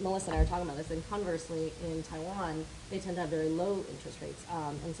 And Melissa and I were talking about this, and conversely, in Taiwan, they tend to have very low interest rates.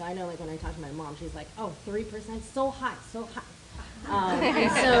 And so I know, like, when I talk to my mom, she's like, oh, 3%, so high, so high.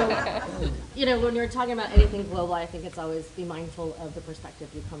 And so, when you're talking about anything global, I think it's always be mindful of the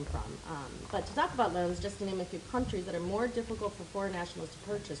perspective you come from. But to talk about loans, just to name a few countries that are more difficult for foreign nationals to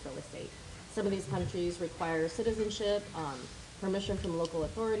purchase real estate. Some of these countries require citizenship, permission from local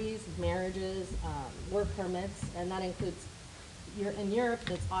authorities, marriages, work permits, and that includes in Europe,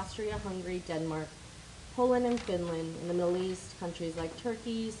 it's Austria, Hungary, Denmark, Poland and Finland. In the Middle East, countries like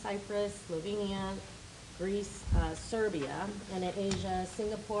Turkey, Cyprus, Slovenia, Greece, Serbia. And in Asia,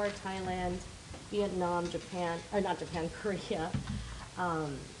 Singapore, Thailand, Vietnam, Korea.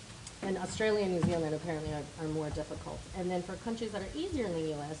 And Australia and New Zealand apparently are more difficult. And then for countries that are easier in the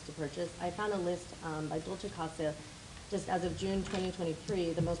U.S. to purchase, I found a list by Dolce Casa. Just as of June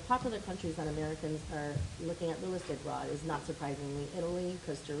 2023, the most popular countries that Americans are looking at real estate abroad is, not surprisingly, Italy,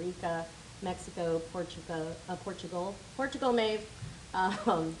 Costa Rica, Mexico, Portugal, Maeve,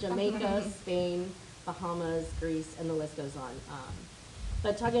 Jamaica, Spain, Bahamas, Greece, and the list goes on.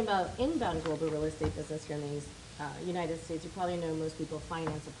 But talking about inbound global real estate business here in the United States, you probably know most people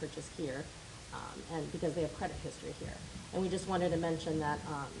finance a purchase here, and because they have credit history here. And we just wanted to mention that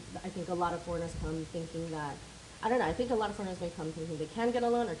I think a lot of foreigners come thinking that, I don't know, I think a lot of foreigners may come thinking they can get a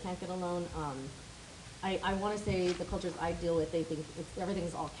loan or can't get a loan. I want to say the cultures I deal with, they think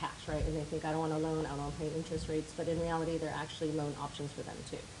everything's all cash, right? And they think, I don't want a loan, I don't want to pay interest rates, but in reality, there are actually loan options for them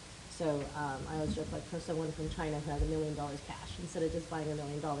too. So I always joke, like, for someone from China who has $1 million cash, instead of just buying $1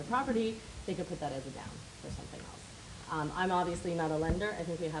 million property, they could put that as a down for something else. I'm obviously not a lender. I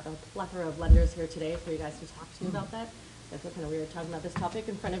think we have a plethora of lenders here today for you guys to talk to about that. I feel kind of weird talking about this topic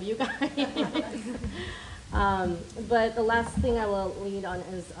in front of you guys. But the last thing I will lead on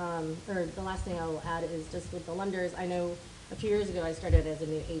is, or the last thing I will add is just with the lenders. I know a few years ago I started as a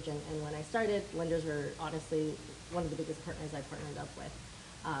new agent, and when I started, lenders were honestly one of the biggest partners I partnered up with.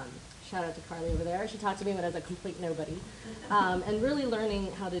 Shout out to Carly over there. She talked to me when I was a complete nobody. And really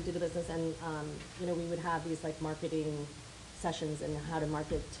learning how to do the business, and we would have these like marketing sessions and how to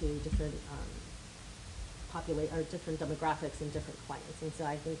market to different different demographics and different clients. And so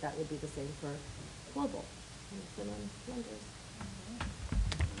I think that would be the same for global lenders.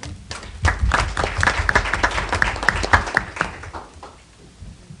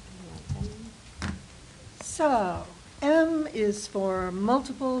 So, M is for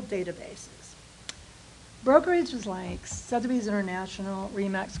multiple databases. Brokerages like Sotheby's International,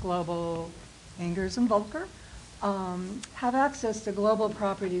 Remax Global, Ingers and Volker have access to global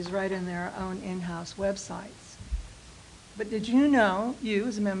properties right in their own in-house websites. But did you know, you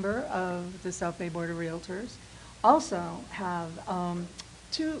as a member of the South Bay Board of Realtors also have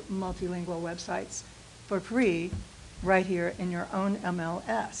 2 multilingual websites for free right here in your own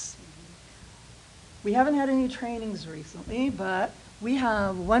MLS. We haven't had any trainings recently, but we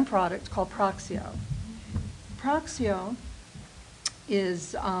have one product called Proxio. Proxio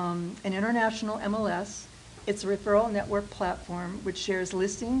is an international MLS. It's a referral network platform which shares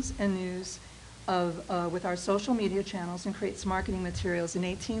listings and news with our social media channels and creates marketing materials in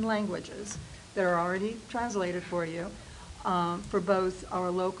 18 languages that are already translated for you for both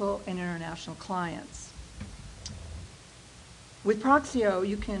our local and international clients. With Proxio,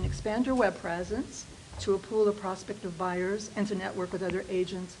 you can expand your web presence to a pool of prospective buyers and to network with other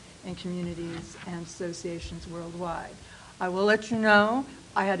agents and communities and associations worldwide. I will let you know,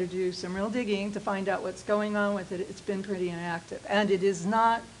 I had to do some real digging to find out what's going on with it. It's been pretty inactive. And it is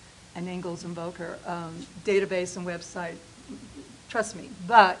not an Ingalls and Volker database and website, trust me,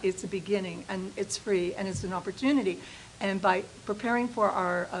 but it's a beginning and it's free and it's an opportunity. And by preparing for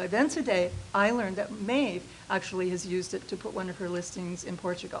our event today, I learned that Maeve actually has used it to put one of her listings in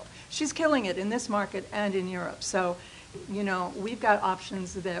Portugal. She's killing it in this market and in Europe. So, you know, we've got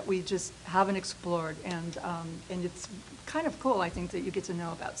options that we just haven't explored, and it's kind of cool, I think, that you get to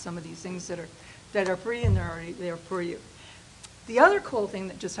know about some of these things that are free and they're already there for you. The other cool thing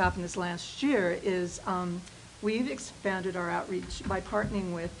that just happened this last year is we've expanded our outreach by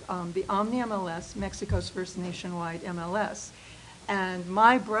partnering with the Omni MLS, Mexico's first nationwide MLS. And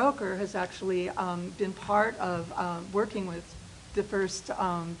my broker has actually been part of working with the first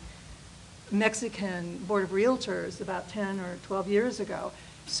Mexican Board of Realtors about 10 or 12 years ago.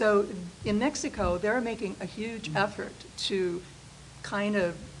 So in Mexico, they're making a huge effort to kind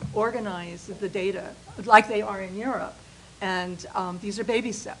of organize the data like they are in Europe. And these are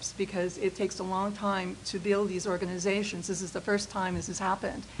baby steps because it takes a long time to build these organizations. This is the first time this has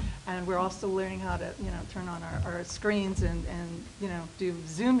happened. And we're also learning how to, you know, turn on our screens and you know, do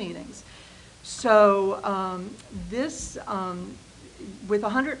Zoom meetings. So with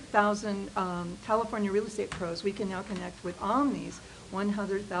 100,000 California real estate pros, we can now connect with Omni's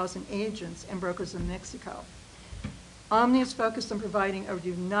 100,000 agents and brokers in Mexico. Omni is focused on providing a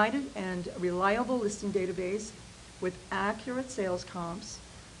united and reliable listing database with accurate sales comps,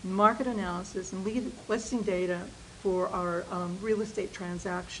 market analysis, and listing data for our real estate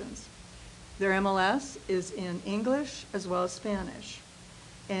transactions. Their MLS is in English as well as Spanish.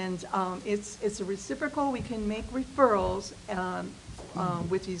 And it's a reciprocal. We can make referrals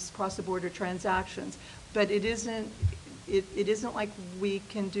with these cross-the-border transactions, but it isn't like we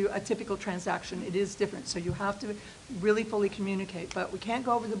can do a typical transaction. It is different, so you have to really fully communicate. But we can't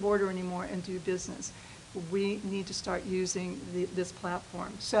go over the border anymore and do business. We need to start using this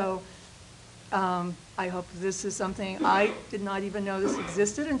platform. So I hope this is something. I did not even know this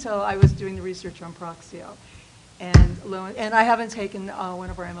existed until I was doing the research on Proxio. And I haven't taken one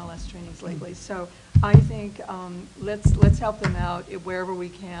of our MLS trainings lately. So I think let's help them out wherever we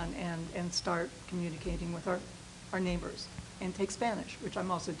can and start communicating with our neighbors and take Spanish, which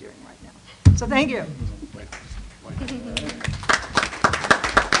I'm also doing right now. So thank you.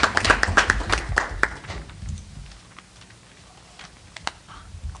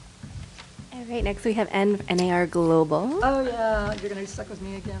 All right, next we have NAR Global. Oh yeah, you're going to be stuck with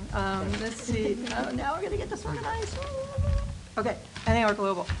me again. Let's see. Now we're going to get this organized. Okay, NAR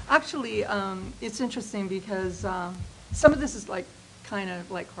Global. Actually, it's interesting because some of this is like kind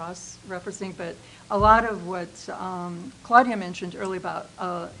of like cross-referencing, but a lot of what Claudia mentioned earlier about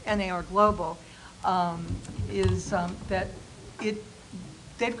NAR Global is that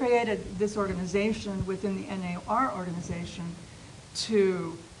they've created this organization within the NAR organization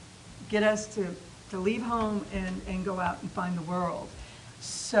to get us to leave home and go out and find the world.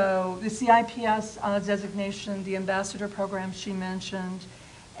 So the CIPS designation, the ambassador program she mentioned,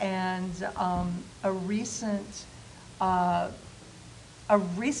 and a recent addition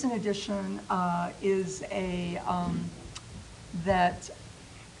is that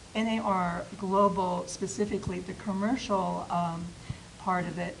NAR Global, specifically the commercial part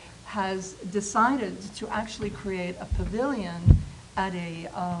of it, has decided to actually create a pavilion at a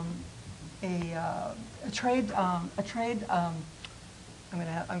trade. I'm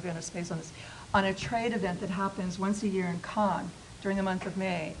going to space on this. On a trade event that happens once a year in Cannes during the month of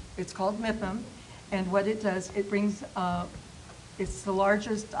May. It's called MIPIM, and what it does, it brings. It's the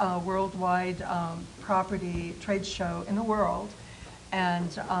largest worldwide property trade show in the world,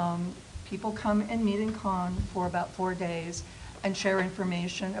 and people come and meet in Cannes for about 4 days and share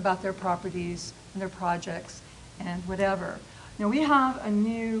information about their properties and their projects and whatever. Now, we have a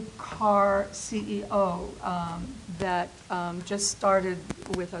new car CEO that just started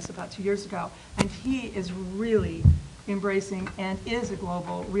with us about 2 years ago, and he is really embracing and is a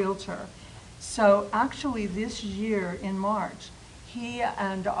global realtor. So actually this year in March, he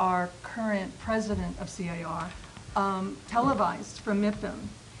and our current president of CAR televised from MIPIM.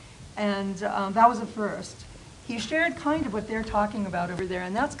 And that was a first. He shared kind of what they're talking about over there,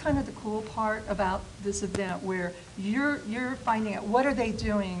 and that's kind of the cool part about this event, where you're finding out what are they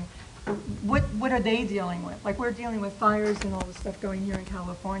doing, what are they dealing with? Like, we're dealing with fires and all the stuff going here in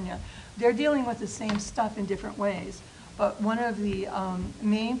California. They're dealing with the same stuff in different ways. But one of the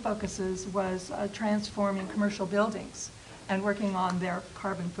main focuses was transforming commercial buildings and working on their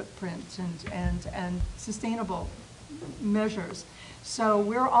carbon footprint and sustainable measures. So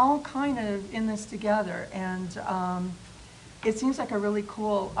we're all kind of in this together, and it seems like a really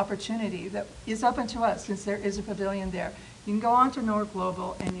cool opportunity that is open to us, since there is a pavilion there. You can go on to NOR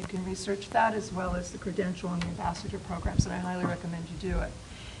Global and you can research that, as well as the credential and the ambassador programs, and I highly recommend you do it.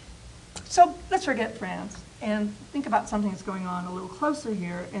 So let's forget France and think about something that's going on a little closer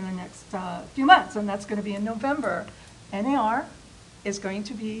here in the next few months, and that's going to be in November. NAR is going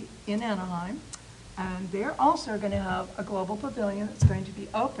to be in Anaheim, and they're also going to have a global pavilion that's going to be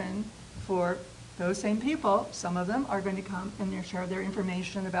open for those same people. Some of them are going to come and share their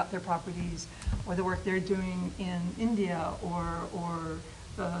information about their properties or the work they're doing in India or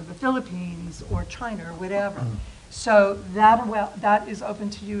the Philippines or China or whatever. So that is open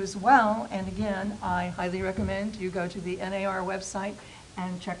to you as well. And again, I highly recommend you go to the NAR website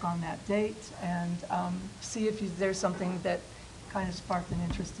and check on that date and see if there's something that kind of sparked an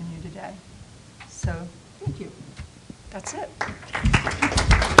interest in you today. So thank you. That's it.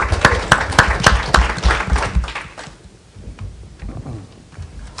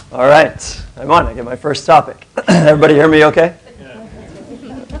 All right, I'm on. I get my first topic. Everybody hear me okay? Yeah.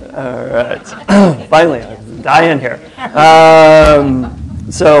 All right. Finally, I'm dying here. I'm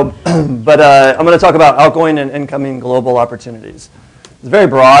going to talk about outgoing and incoming global opportunities. It's very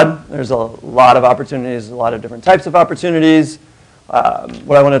broad. There's a lot of opportunities, a lot of different types of opportunities.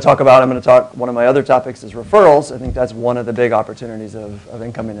 What I want to talk about, one of my other topics is referrals. I think that's one of the big opportunities of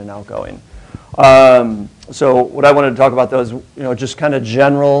incoming and outgoing. So what I wanted to talk about, though, is just kind of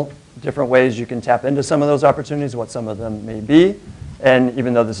general different ways you can tap into some of those opportunities, what some of them may be, and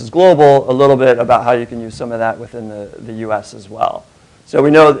even though this is global, a little bit about how you can use some of that within the U.S. as well. So we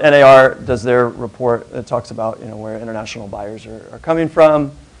know NAR does their report. It talks about where international buyers are coming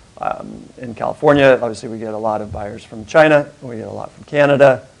from. In California, obviously, we get a lot of buyers from China, and we get a lot from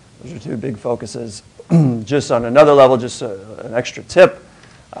Canada. Those are two big focuses. Just on another level, just an extra tip.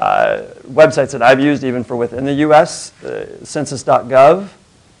 Websites that I've used, even for within the U.S., census.gov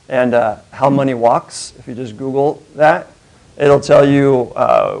and How Money Walks. If you just Google that, it'll tell you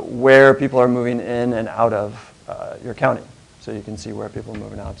where people are moving in and out of your county. So you can see where people are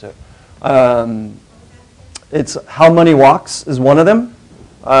moving out to. It's How Money Walks is one of them.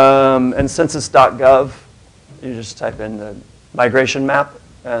 And census.gov, you just type in the migration map,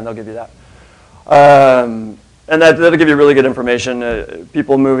 and they'll give you that. And that'll give you really good information.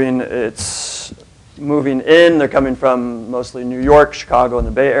 People moving, it's moving in. They're coming from mostly New York, Chicago, and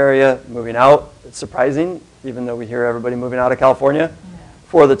the Bay Area. Moving out, it's surprising, even though we hear everybody moving out of California. Yeah.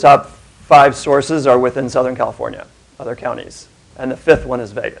 4 of the top 5 sources are within Southern California, other counties. And the 5th one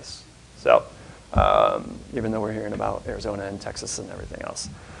is Vegas. So even though we're hearing about Arizona and Texas and everything else.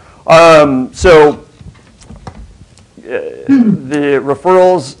 The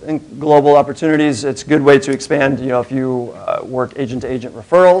referrals and global opportunities, it's a good way to expand. If you work agent-to-agent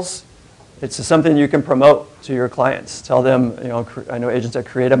referrals, it's something you can promote to your clients. Tell them, I know agents that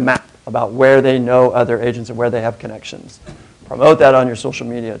create a map about where they know other agents and where they have connections. Promote that on your social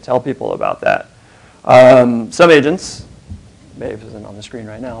media. Tell people about that. Some agents, Maeve isn't on the screen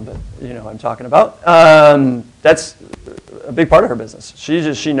right now, but you know what I'm talking about. That's a big part of her business.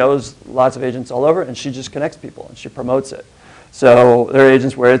 She knows lots of agents all over, and she just connects people, and she promotes it. So there are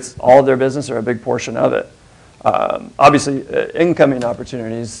agents where it's all of their business or a big portion of it. Obviously, incoming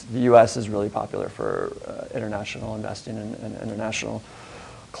opportunities, the U.S. is really popular for international investing and international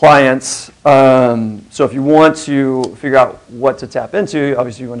clients. So if you want to figure out what to tap into,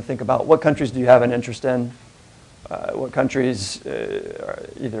 obviously you want to think about what countries do you have an interest in, what countries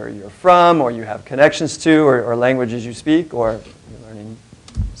either you're from or you have connections to, or languages you speak, or you're learning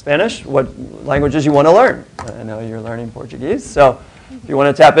Spanish, what languages you want to learn. I know you're learning Portuguese, so if you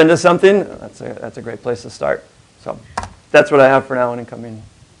want to tap into something, that's a great place to start. So that's what I have for now on incoming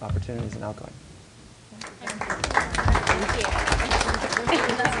opportunities and outgoing.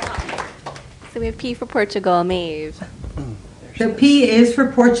 So we have P for Portugal, Maeve. The P is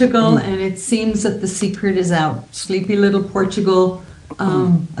for Portugal, and it seems that the secret is out. Sleepy little Portugal,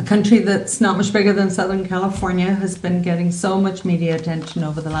 a country that's not much bigger than Southern California, has been getting so much media attention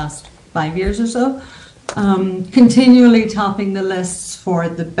over the last 5 years or so, continually topping the lists for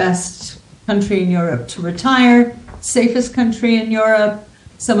the best country in Europe to retire, safest country in Europe,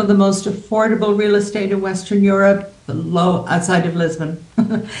 some of the most affordable real estate in Western Europe, outside of Lisbon,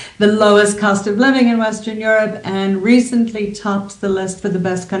 the lowest cost of living in Western Europe, and recently topped the list for the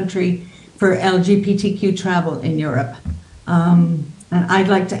best country for LGBTQ travel in Europe. And I'd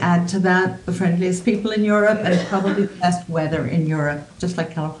like to add to that the friendliest people in Europe and probably the best weather in Europe, just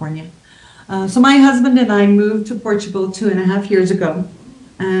like California. So my husband and I moved to Portugal 2.5 years ago.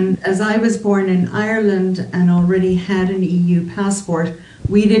 And as I was born in Ireland and already had an EU passport,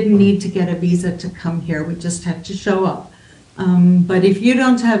 we didn't need to get a visa to come here. We just had to show up. But if you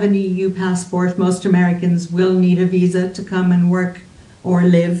don't have an EU passport, most Americans will need a visa to come and work or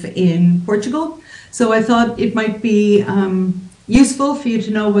live in Portugal. So I thought it might be useful for you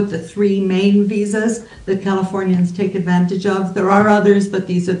to know what the 3 main visas that Californians take advantage of. There are others, but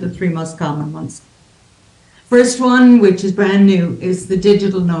these are the 3 most common ones. First one, which is brand new, is the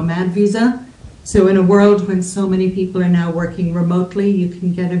digital nomad visa. So in a world when so many people are now working remotely, you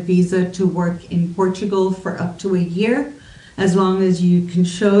can get a visa to work in Portugal for up to a year, as long as you can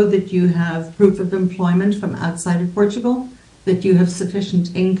show that you have proof of employment from outside of Portugal, that you have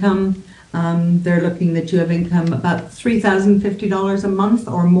sufficient income. They're looking that you have income about $3,050 a month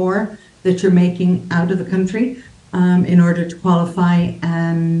or more that you're making out of the country in order to qualify.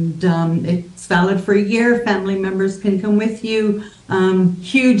 And it's valid for a year. Family members can come with you.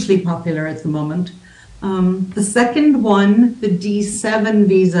 Hugely popular at the moment. The second one, the D7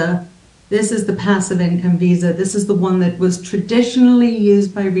 visa, this is the passive income visa. This is the one that was traditionally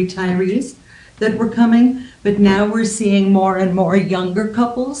used by retirees that were coming, but now we're seeing more and more younger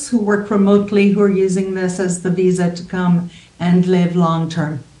couples who work remotely who are using this as the visa to come and live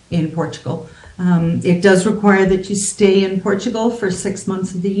long-term in Portugal. It does require that you stay in Portugal for 6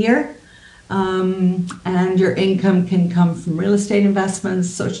 months of the year, and your income can come from real estate investments,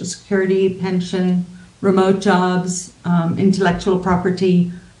 social security, pension, remote jobs, intellectual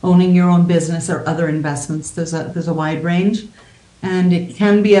property, owning your own business or other investments. There's a wide range. And it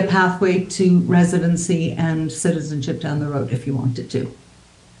can be a pathway to residency and citizenship down the road if you wanted to.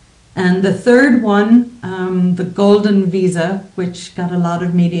 And the third one, the golden visa, which got a lot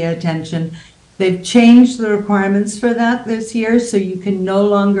of media attention, they've changed the requirements for that this year, so you can no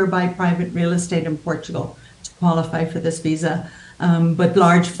longer buy private real estate in Portugal to qualify for this visa. But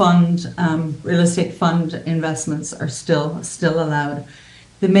large real estate fund investments are still allowed.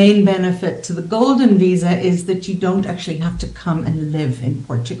 The main benefit to the golden visa is that you don't actually have to come and live in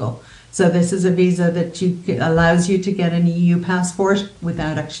Portugal. So this is a visa that allows you to get an EU passport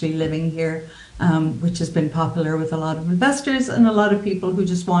without actually living here, which has been popular with a lot of investors and a lot of people who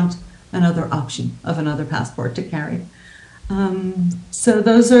just want another option of another passport to carry. So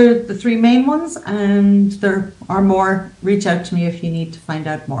those are the 3 main ones, and there are more. Reach out to me if you need to find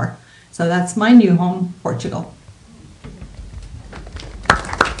out more. So that's my new home, Portugal.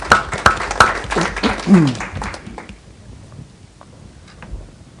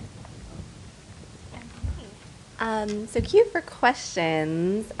 So queue for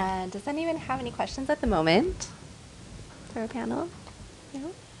questions. Does anyone have any questions at the moment for our panel?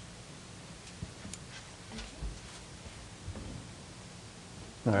 No?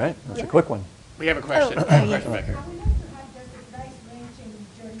 All right, that's a quick one. We have a question. Oh, yes. Question back here.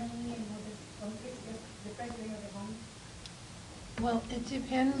 Well, it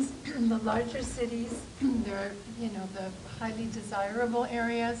depends. The larger cities, there are, the highly desirable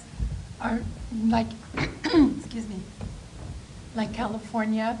areas are like, excuse me, like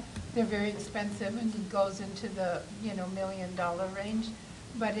California. They're very expensive, and it goes into the, $1 million range.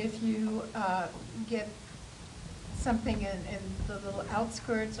 But if you get something in the little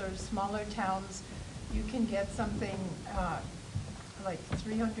outskirts or smaller towns, you can get something like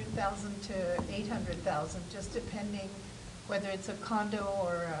 300,000 to 800,000, just depending whether it's a condo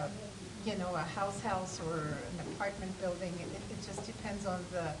or a house or an apartment building. It just depends on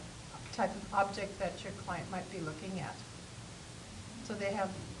the type of object that your client might be looking at. So they have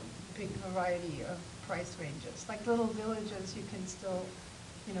a big variety of price ranges. Like little villages, you can still,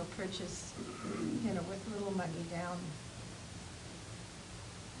 purchase, with little money down.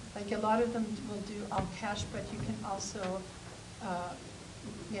 Like a lot of them will do all cash, but you can also,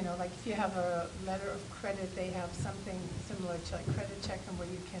 like if you have a letter of credit, they have something similar to like credit check, and where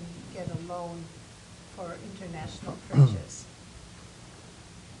you can get a loan for international purchase.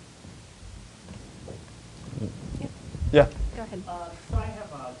 Yeah. Go ahead. So I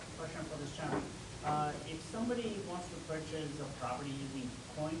have a question for this channel. If somebody wants to purchase a property using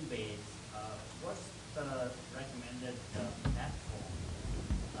Coinbase, what's the recommended platform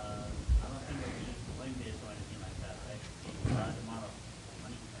think of using Coinbase or anything like that, right? The amount of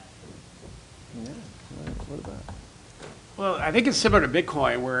money you can Yeah, what about? Well, I think it's similar to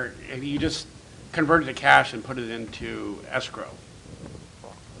Bitcoin, where you just convert it to cash and put it into escrow.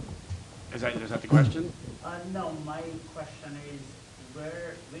 Is that the question? No, my question is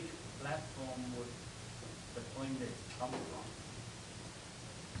which platform would the Coinbase come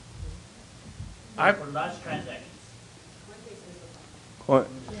from? For large transactions.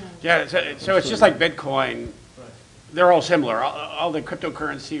 Yeah, so it's just like Bitcoin. They're all similar. All the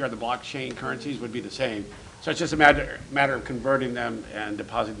cryptocurrency or the blockchain currencies would be the same. So it's just a matter of converting them and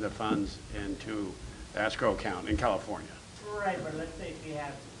depositing the funds into the escrow account in California. Right, but let's say if you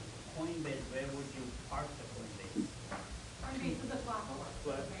have Coinbase, where would you park the Coinbase? Coinbase is a platform.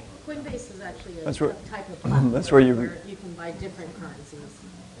 Coinbase is actually a That's where- type of platform that's where you can buy different currencies.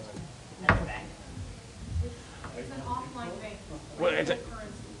 At the bank. It's an offline bank. Well,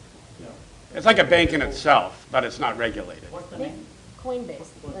 it's like a bank in itself, but it's not regulated. What's the name? Coinbase,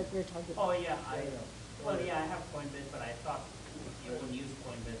 like you're talking about. Oh, yeah, I have Coinbase, but I thought you would use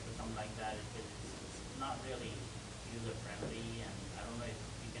Coinbase or something like that. It's not really user-friendly, and I don't know if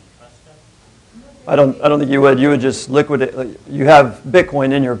you can trust it. I don't think you would. You would just liquidate. Like, you have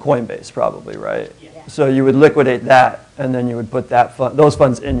Bitcoin in your Coinbase, probably, right? Yeah. So you would liquidate that, and then you would put those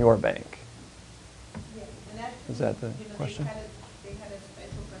funds in your bank. Yeah, and actually, Is that the question? They had a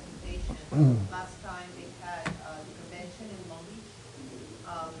special presentation last time. They had the convention in Long Beach.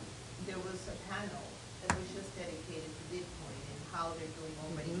 There was a panel that was just dedicated to Bitcoin and how they're doing all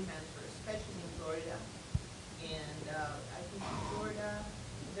money transfer, especially in Florida. And I think in Florida,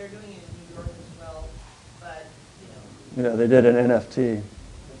 they're doing it in New York as well. But, you know. Yeah, they did an NFT.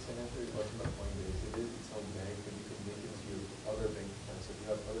 That's an answer to your question about Coinbase. It is its own bank, and you can link it to other bank accounts. If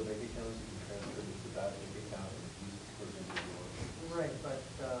you have other bank accounts, you can transfer it to that bank account and use it for your Right, but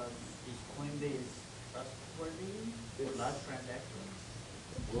is Coinbase trustworthy for large transactions?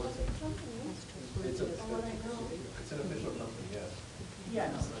 It's an official company, yes. Yeah,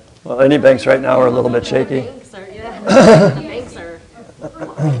 no, but Well, any banks right now are a little bit shaky. Banks are, yeah. The banks are.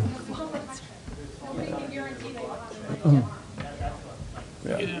 Nobody can guarantee they will have the money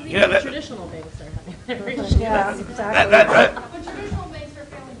tomorrow. Yeah, that- Traditional banks are having. Yeah, exactly. But traditional banks are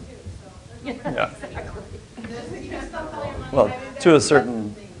failing too, so. Yeah. You can still call your money Well, back. to a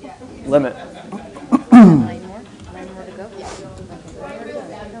certain limit. Nine more to go.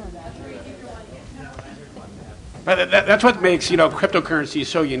 But that's what makes, cryptocurrency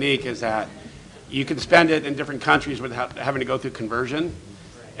so unique, is that you can spend it in different countries without having to go through conversion.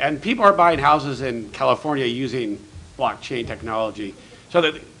 And people are buying houses in California using blockchain technology. So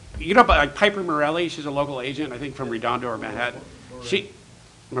that, like Piper Morelli, she's a local agent, I think from Redondo or Manhattan.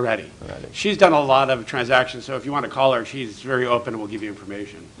 Moretti. She's done a lot of transactions, so if you want to call her, she's very open and will give you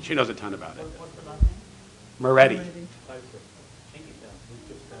information. She knows a ton about it. what's the last name? Moretti. Thank you, Phil.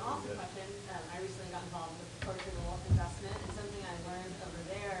 An awesome question. I recently got involved with Portugal investment, and something I learned over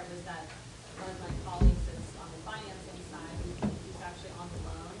there was that one of my colleagues is on the financing side, who's actually on the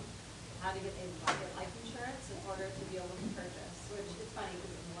loan, how to get life insurance in order to be able to purchase, which is funny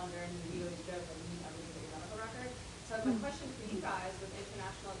because in London you always joke that you need everything for your medical record. So my question for you guys with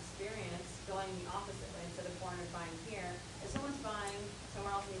international experience going the opposite way, instead of foreigners buying here, if someone's buying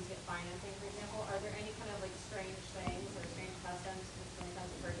somewhere else and needs to get financing, for example, are there any kind of like strange things or strange customs when it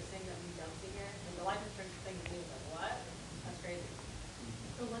comes to purchasing that we don't see here? Like the life insurance thing is new, like what? That's crazy.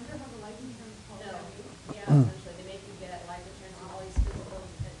 The lender have a life insurance policy. No, yeah, essentially, they make you get life insurance on all these physical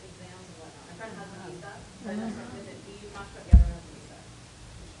exams and whatnot. My friend has a visa, but it's like with an EU passport, the other one has a visa.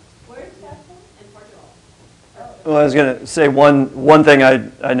 Where is that from? In Portugal. Well, I was going to say one thing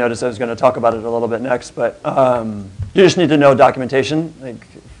I noticed. I was going to talk about it a little bit next, but you just need to know documentation. Like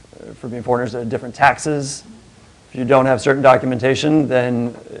for being foreigners, there are different taxes. If you don't have certain documentation,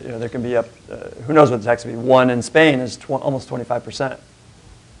 then there can be who knows what the tax would be. One in Spain is almost 25%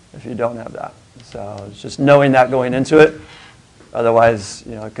 if you don't have that. So it's just knowing that going into it. Otherwise,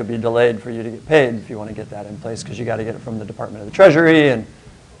 it could be delayed for you to get paid if you want to get that in place, because you got to get it from the Department of the Treasury, and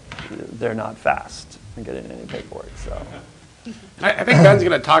they're not fast in getting any paperwork. So I think Ben's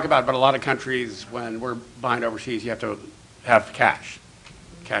going to talk about it, but a lot of countries, when we're buying overseas, you have to have cash.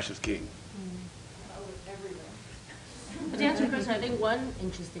 Cash is king. But to answer your question, I think one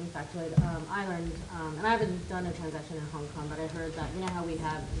interesting factoid I learned, and I haven't done a transaction in Hong Kong, but I heard that, how we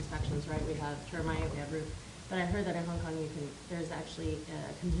have inspections, right? We have termite, we have roof. But I heard that in Hong Kong, there's actually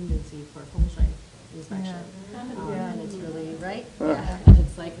a contingency for feng shui inspection. And it's really, right? Yeah. And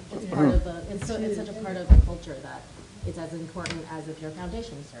it's like, it's part of it's such a part of the culture that it's as important as if your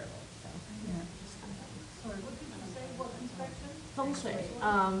foundation is terrible. So. Sorry, what did you say? What inspection? Feng Shui.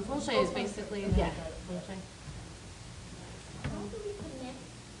 Feng Shui is basically, yeah. Feng Shui. How do we connect?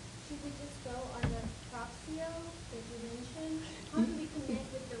 Should we just go on the Proxio that you mentioned? How do we connect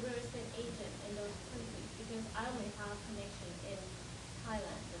with the real estate agent in those countries? Because I only have connection in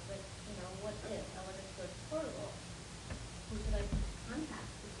Thailand, but what if I wanted to go to Portugal? Who should I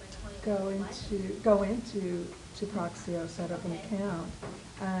contact? Is my client Go into Proxio, set up an account,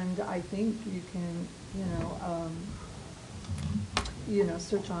 and I think you can,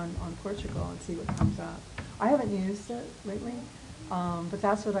 search on Portugal and see what comes up. I haven't used it lately, but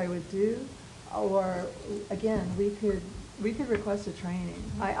that's what I would do. Or again, we could request a training.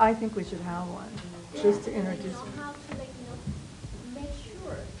 I think we should have one, just to introduce. How to make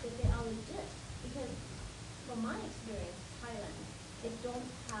sure that they are legit, because from my experience, Thailand, they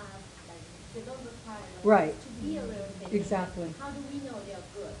don't require right. to be a real estate. Exactly. How do we know they are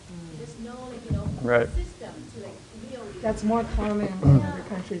good? There's no right. system to really. That's more common in other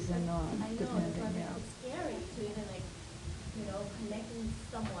countries than not, I know, depending. but Yeah. it's scary to even connecting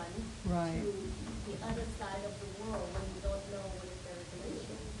someone Right. to the other side of the world when you don't know what is their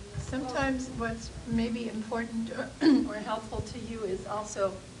regulation. Sometimes what's maybe important or helpful to you is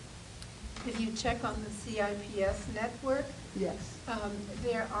also if you check on the CIPS network. Yes.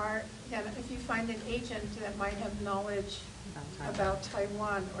 There are, if you find an agent that might have knowledge about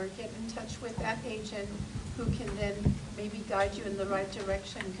Taiwan, or get in touch with that agent who can then maybe guide you in the right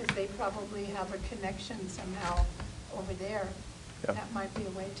direction, because they probably have a connection somehow over there. Yep. That might be a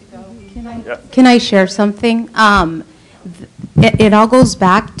way to go. Can I share something? It all goes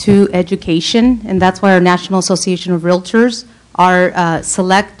back to education, and that's why our National Association of Realtors are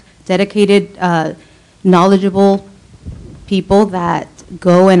select, dedicated, knowledgeable people that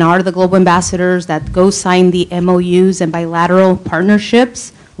go and are the global ambassadors, that go sign the MOUs and bilateral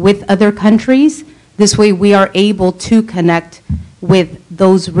partnerships with other countries. This way we are able to connect with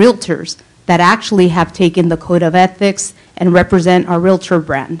those realtors that actually have taken the code of ethics and represent our realtor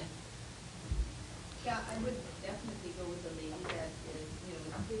brand. Yeah, I would definitely go with the lady that is,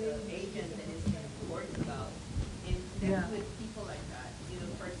 the agent that is in Portugal, and connect with people like that.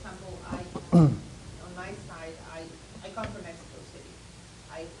 For example, on my side, I come from Mexico City.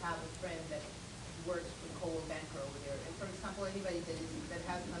 I have a friend that works for Coldwell Banker over there. And for example, anybody that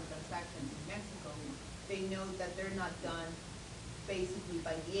has done transactions in Mexico, they know that they're not done basically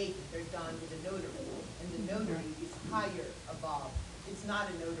by the agent. They're done with the notary. And the notary is higher above. It's not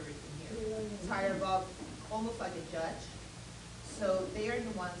a notary from here. It's higher above, almost like a judge. So they are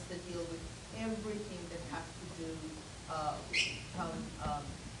the ones that deal with everything that has to do from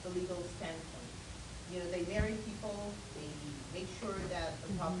the legal standpoint. They marry people, they make sure that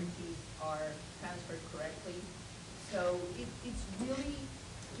the properties are transferred correctly. So it's really,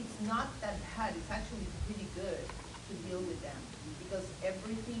 it's not that bad. It's actually pretty good to deal with them, because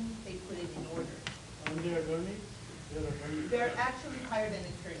everything they put it in order. And they are attorneys? They're actually hired an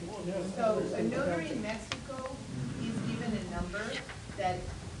attorney. So a notary in Mexico is given a number that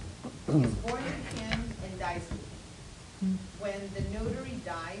is born with him and dies with him. When the notary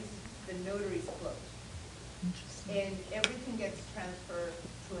dies, the notary is closed. And everything gets transferred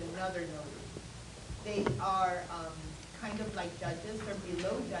to another notary. They are kind of like judges. They're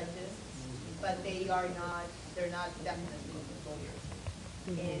below judges, but they're not definitely lawyers.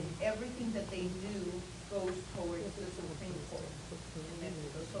 And everything that they do goes towards the Supreme Court in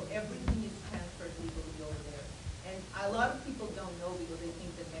Mexico. So everything is transferred legally over there. And a lot of people don't know, because they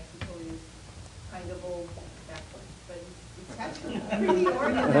think that Mexico is kind of all backwards, but it's actually pretty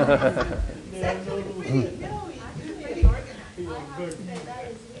organized. It's actually pretty organized. I have to say that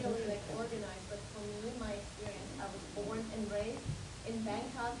is really organized, but for me, in my experience, I was born and raised in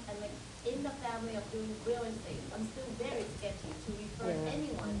Bangkok, and in the family of doing real estate. I'm still very sketchy to refer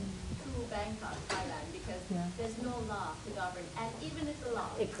anyone to Bangkok, Thailand, because there's no law to govern, and even if the law,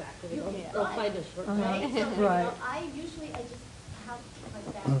 exactly, you can apply the short right? So, right. I just have my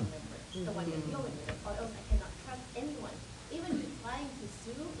family members, the one you're dealing with, or else I cannot trust anyone. Even you trying to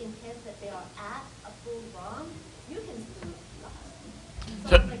sue in case that they are at a full wrong, you can sue.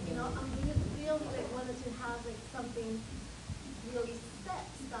 So I'm really wanted to have something really set,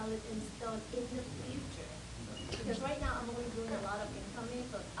 solid in stone in the future. Because right now I'm only doing a lot of incoming,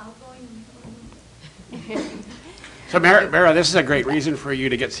 so outgoing. So Mara, this is a great reason for you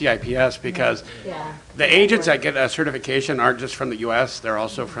to get CIPS, because the agents that get a certification aren't just from the U.S., they're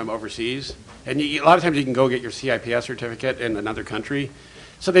also from overseas. And a lot of times you can go get your CIPS certificate in another country.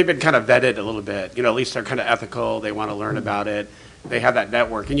 So they've been kind of vetted a little bit. At least they're kind of ethical. They want to learn about it. They have that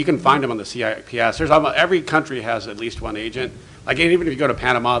network. And you can find them on the CIPS. Every country has at least one agent. Like even if you go to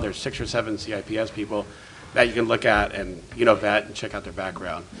Panama, there's 6 or 7 CIPS people. that you can look at and, vet and check out their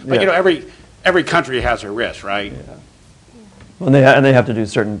background. But, Yeah. every country has a risk, right? Yeah. Well, and they have to do a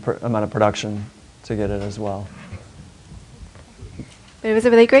certain amount of production to get it as well. But it was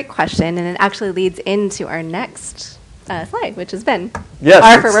a really great question, and it actually leads into our next slide, which has been Yes,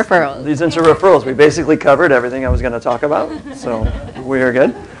 R for referrals. Leads into referrals. We basically covered everything I was going to talk about, so we are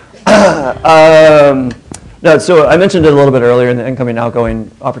good. No, so I mentioned it a little bit earlier in the incoming, outgoing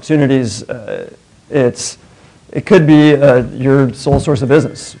opportunities. It could be your sole source of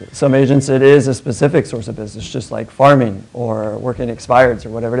business. Some agents, it is a specific source of business, just like farming or working expireds or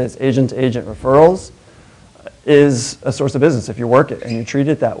whatever it is. Agent-to-agent referrals is a source of business if you work it and you treat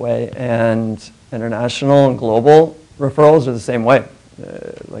it that way. And international and global referrals are the same way.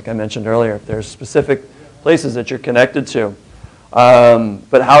 Like I mentioned earlier, if there's specific places that you're connected to.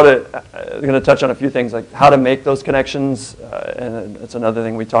 But I'm going to touch on a few things, like how to make those connections, and it's another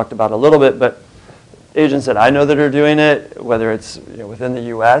thing we talked about a little bit, but agents that I know that are doing it, whether it's within the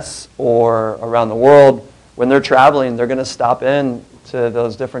US or around the world, when they're traveling, they're going to stop in to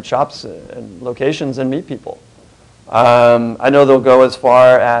those different shops and locations and meet people. I know they'll go as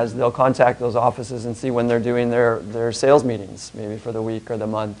far as they'll contact those offices and see when they're doing their sales meetings, maybe for the week or the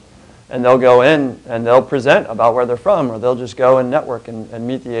month. And they'll go in and they'll present about where they're from, or they'll just go and network and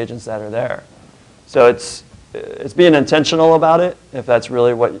meet the agents that are there. So it's being intentional about it, if that's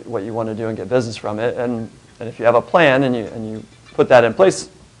really what you want to do and get business from it. And if you have a plan and you put that in place,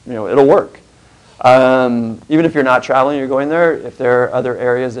 it'll work. Even if you're not traveling, you're going there, if there are other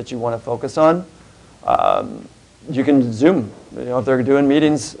areas that you want to focus on, you can Zoom. If they're doing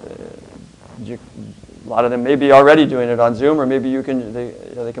meetings, a lot of them may be already doing it on Zoom, or maybe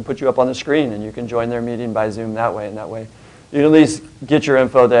they can put you up on the screen and you can join their meeting by Zoom that way. And that way, you can at least get your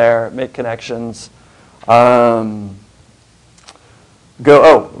info there, make connections. We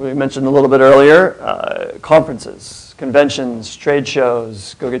mentioned a little bit earlier, conferences, conventions, trade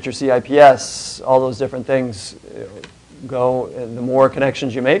shows, go get your CIPS, all those different things. The more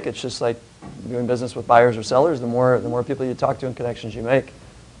connections you make, it's just like doing business with buyers or sellers, the more people you talk to and connections you make,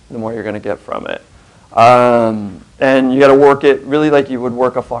 the more you're going to get from it. And you got to work it really like you would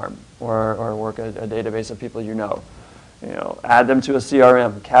work a farm or work a database of people you know. Add them to a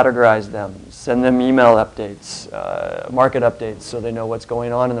CRM, categorize them, send them email updates, market updates so they know what's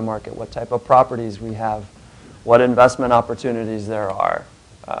going on in the market, what type of properties we have, what investment opportunities there are,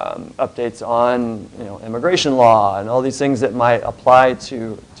 updates on immigration law and all these things that might apply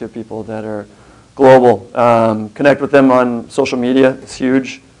to people that are global. Connect with them on social media, it's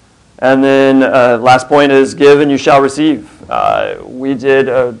huge. And then last point is give and you shall receive. We did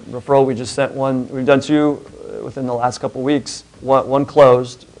a referral, we just sent one, we've done two within the last couple weeks. One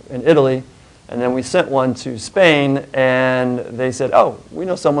closed in Italy, and then we sent one to Spain, and they said, oh, we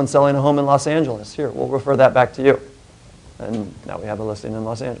know someone selling a home in Los Angeles. Here, we'll refer that back to you. And now we have a listing in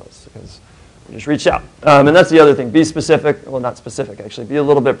Los Angeles because we just reached out. And that's the other thing, be specific, well not specific actually, be a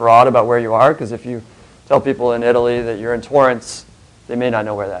little bit broad about where you are, because if you tell people in Italy that you're in Torrance, they may not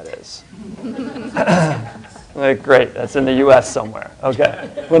know where that is. Like, great, that's in the US somewhere.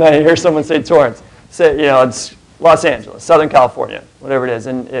 Okay, when I hear someone say Torrance, say, it's Los Angeles, Southern California, whatever it is.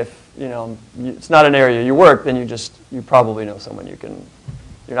 And if, it's not an area you work, then you probably know someone you're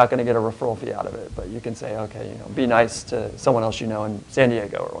not going to get a referral fee out of it, but you can say, okay, be nice to someone else in San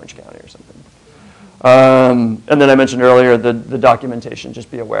Diego or Orange County or something. And then I mentioned earlier the documentation.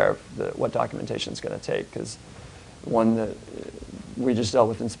 Just be aware of what documentation is going to take, because one that we just dealt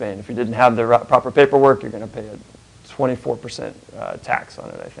with in Spain, if you didn't have the proper paperwork, you're going to pay a 24% tax on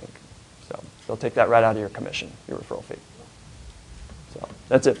it, I think. So they'll take that right out of your commission, your referral fee. So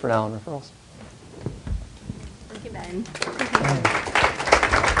that's it for now on referrals. Thank you, Ben.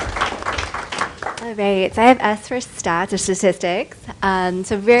 All right, so I have S for stats or statistics.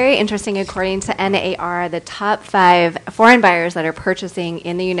 So very interesting, according to NAR, the top 5 foreign buyers that are purchasing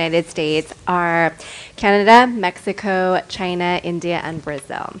in the United States are Canada, Mexico, China, India, and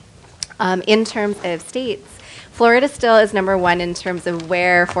Brazil. In terms of states, Florida still is number 1 in terms of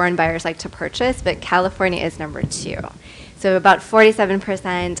where foreign buyers like to purchase, but California is number 2. So about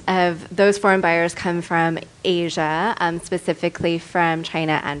 47% of those foreign buyers come from Asia, specifically from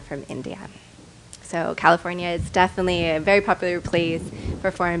China and from India. So California is definitely a very popular place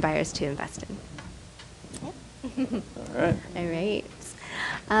for foreign buyers to invest in. Yep. All right. All right.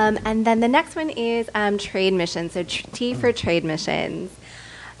 And then the next one is trade missions, so T for trade missions.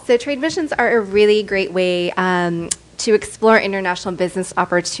 So trade missions are a really great way to explore international business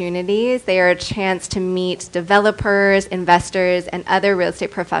opportunities. They are a chance to meet developers, investors, and other real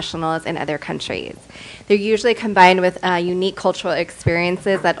estate professionals in other countries. They're usually combined with unique cultural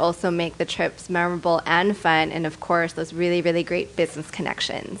experiences that also make the trips memorable and fun, and of course, those really, really great business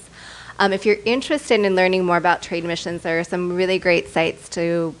connections. If you're interested in learning more about trade missions, there are some really great sites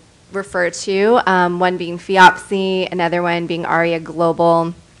to refer to, one being FIOPSI, another one being ARIA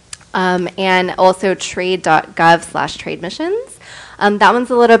Global, and also trade.gov/trade missions. That one's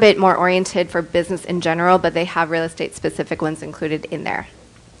a little bit more oriented for business in general, but they have real estate specific ones included in there.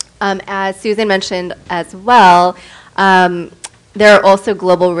 As Susan mentioned as well, there are also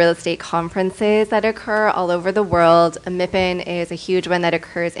global real estate conferences that occur all over the world. MIPIM is a huge one that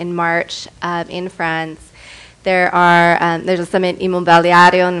occurs in March in France. There's a summit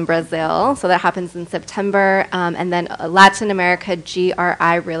Imobiliario in Brazil, so that happens in September, and then Latin America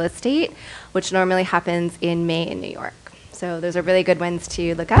GRI Real Estate, which normally happens in May in New York. So those are really good ones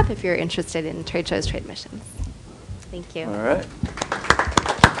to look up if you're interested in trade shows, trade missions. Thank you. All right.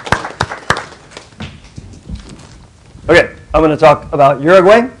 Okay, I'm going to talk about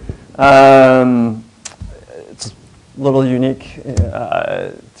Uruguay. It's a little unique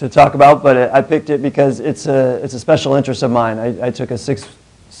to talk about, but I picked it because it's a special interest of mine. I took a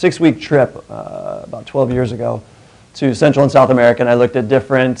six-week trip about 12 years ago to Central and South America, and I looked at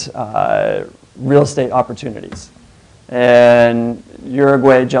different real estate opportunities. And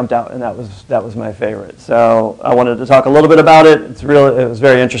Uruguay jumped out, and that was my favorite. So I wanted to talk a little bit about it. It was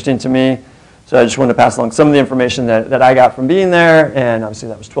very interesting to me. So I just wanted to pass along some of the information that I got from being there, and obviously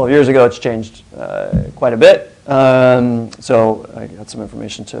that was 12 years ago. It's changed quite a bit. So I got some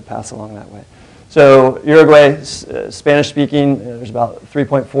information to pass along that way. So Uruguay, Spanish-speaking, there's about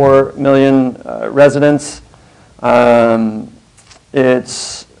 3.4 million residents.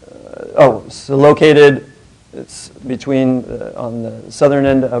 It's located. It's between on the southern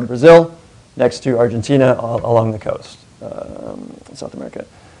end of Brazil, next to Argentina, along the coast, South America.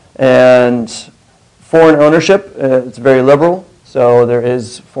 And foreign ownership, it's very liberal, so there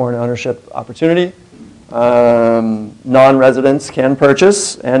is foreign ownership opportunity. Non-residents can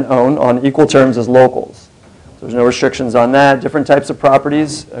purchase and own on equal terms as locals. So there's no restrictions on that. Different types of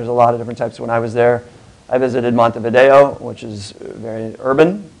properties. There's a lot of different types. When I was there, I visited Montevideo, which is very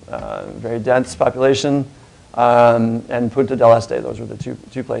urban, very dense population, and Punta del Este. Those were the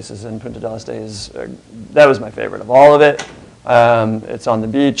two places. And Punta del Este that was my favorite of all of it. It's on the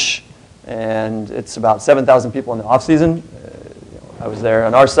beach, and it's about 7,000 people in the off-season. I was there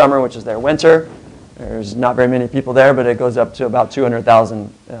in our summer, which is their winter. There's not very many people there, but it goes up to about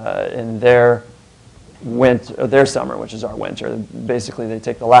 200,000 in their summer, which is our winter. Basically, they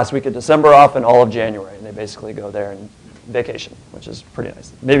take the last week of December off and all of January, and they basically go there and vacation, which is pretty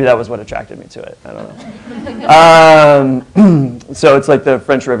nice. Maybe that was what attracted me to it. I don't know. So it's like the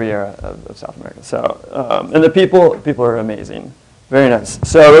French Riviera of South America. So and the people are amazing, very nice.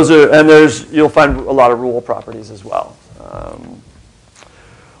 So you'll find a lot of rural properties as well.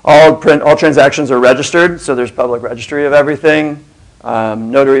 All transactions are registered, so there's public registry of everything.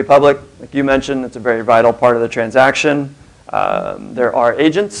 Notary public, like you mentioned, it's a very vital part of the transaction. There are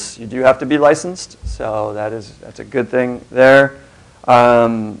agents. You do have to be licensed, so that's a good thing there.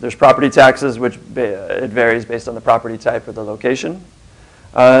 There's property taxes, which it varies based on the property type or the location.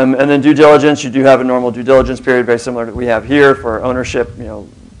 And then due diligence, you do have a normal due diligence period, very similar to what we have here for ownership,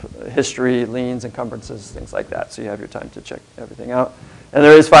 history, liens, encumbrances, things like that. So you have your time to check everything out. And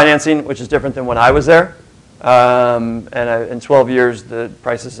there is financing, which is different than when I was there. In 12 years, the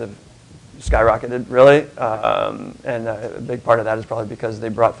prices have skyrocketed, really. And a big part of that is probably because they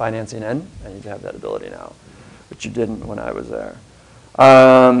brought financing in, and you have that ability now, which you didn't when I was there.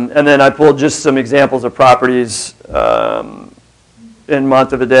 And then I pulled just some examples of properties. In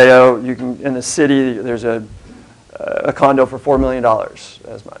Montevideo, in the city, there's a condo for $4 million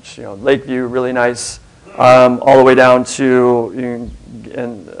as much. Lakeview, really nice, all the way down to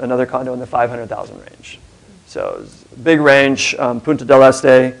another condo in the 500,000 range. So big range. Punta del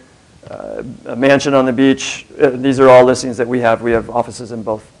Este, a mansion on the beach. These are all listings that we have. We have offices in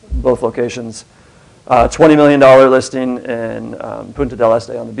both locations. $20 million listing in Punta del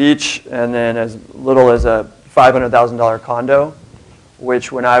Este on the beach, and then as little as a $500,000 condo,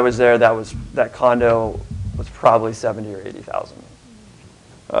 which when I was there, that condo was probably $70,000 or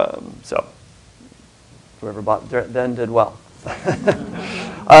 $80,000. So whoever bought then did well.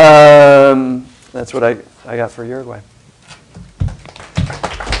 That's what I got for Uruguay.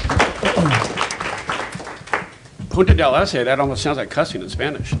 Punta del Este, that almost sounds like cussing in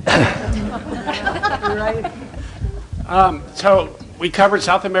Spanish. Right. So we covered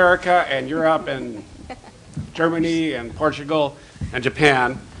South America and Europe and Germany and Portugal and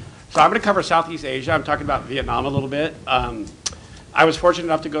Japan. So I'm going to cover Southeast Asia. I'm talking about Vietnam a little bit. I was fortunate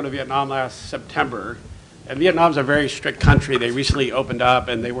enough to go to Vietnam last September. And Vietnam's a very strict country. They recently opened up,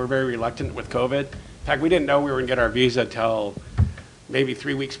 and they were very reluctant with COVID. In fact, we didn't know we were going to get our visa till maybe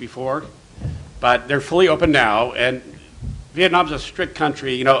 3 weeks before. But they're fully open now, and Vietnam's a strict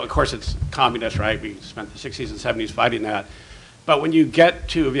country. You know, of course, it's communist, right? We spent the 60s and 70s fighting that. But when you get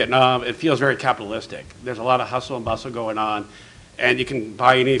to Vietnam, it feels very capitalistic. There's a lot of hustle and bustle going on, and you can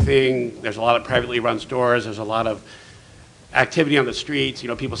buy anything. There's a lot of privately run stores. There's a lot of activity on the streets, you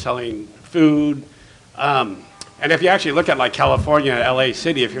know, people selling food. And if you actually look at like California, LA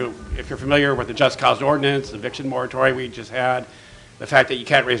City, if you're familiar with the Just Cause Ordinance, the eviction moratorium we just had, the fact that you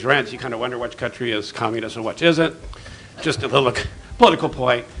can't raise rents, you kind of wonder which country is communist and which isn't. Just a little political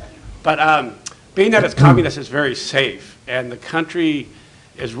point. But being that it's communist, it's very safe. And the country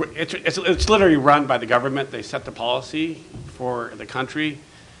is, it's literally run by the government. They set the policy for the country.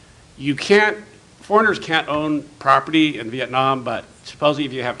 Foreigners can't own property in Vietnam, but supposedly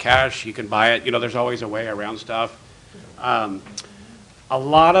if you have cash, you can buy it. You know, there's always a way around stuff. A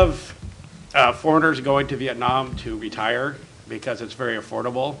lot of foreigners go into Vietnam to retire because it's very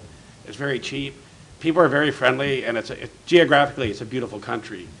affordable. It's very cheap. People are very friendly, and geographically, it's a beautiful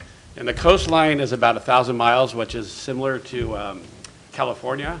country. And the coastline is about 1,000 miles, which is similar to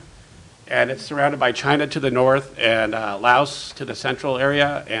California. And it's surrounded by China to the north, and Laos to the central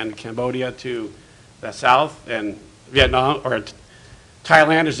area, and Cambodia to the south, and Vietnam, or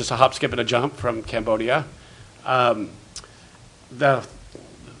Thailand is just a hop, skip, and a jump from Cambodia. All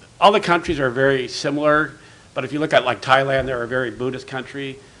the countries are very similar, but if you look at like Thailand, they're a very Buddhist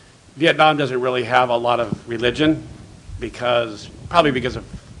country. Vietnam doesn't really have a lot of religion probably because of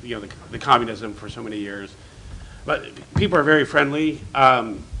the communism for so many years. But people are very friendly.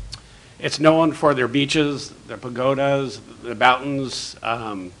 It's known for their beaches, their pagodas, the mountains.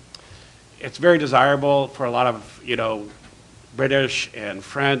 It's very desirable for a lot of British and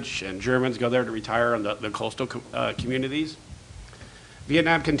French and Germans go there to retire in the coastal communities.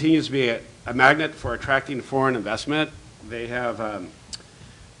 Vietnam continues to be a magnet for attracting foreign investment. They have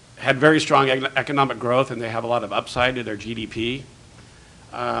had very strong economic growth, and they have a lot of upside to their GDP.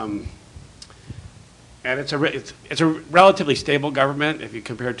 And it's a relatively stable government if you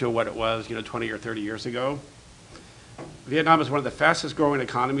compare it to what it was 20 or 30 years ago. Vietnam is one of the fastest growing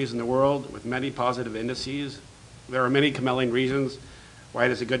economies in the world with many positive indices. There are many compelling reasons why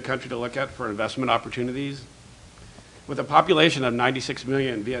it is a good country to look at for investment opportunities. With a population of 96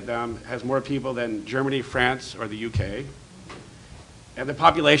 million, Vietnam has more people than Germany, France, or the UK. And the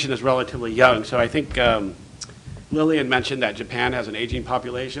population is relatively young. So I think Lillian mentioned that Japan has an aging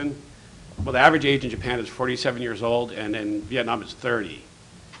population. Well, the average age in Japan is 47 years old, and in Vietnam it's 30,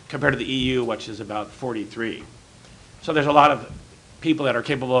 compared to the EU, which is about 43. So there's a lot of people that are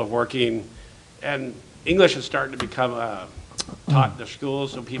capable of working, and English is starting to become taught in the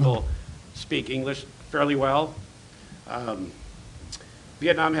schools, so people speak English fairly well.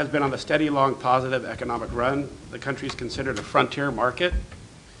 Vietnam has been on a steady, long, positive economic run. The country is considered a frontier market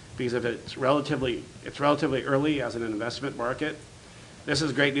because of it's relatively early as an investment market. This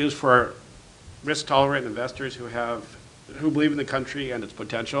is great news for risk-tolerant investors who believe in the country and its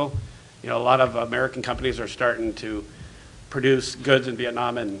potential. A lot of American companies are starting to produce goods in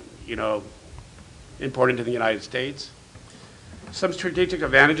Vietnam and import into the United States. Some strategic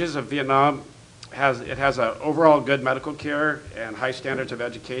advantages of Vietnam it has an overall good medical care and high standards of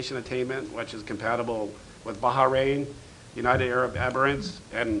education attainment, which is compatible with Bahrain, United Arab Emirates,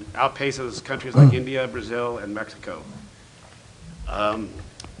 and outpaces countries like India, Brazil, and Mexico.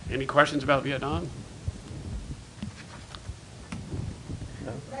 Any questions about Vietnam?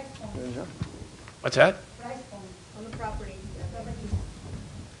 No. What's that? Price point on the property.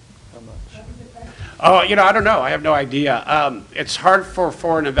 How much? Oh, I don't know. I have no idea. It's hard for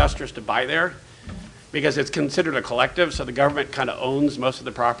foreign investors to buy there because it's considered a collective, so the government kind of owns most of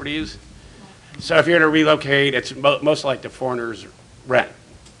the properties. So if you're going to relocate, it's most like the foreigners rent.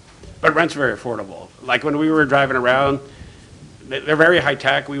 But rent's very affordable. Like when we were driving around, they're very high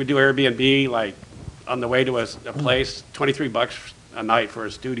tech. We would do Airbnb, like on the way to a place, $23 a night for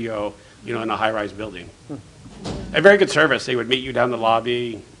a studio, in a high-rise building. A very good service. They would meet you down the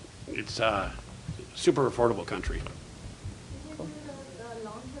lobby. It's a super affordable country. The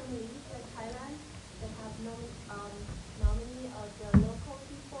long-term lease like Thailand that have nominee of the local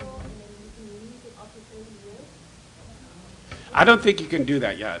people, and then you can lease it up to 30 years? I don't think you can do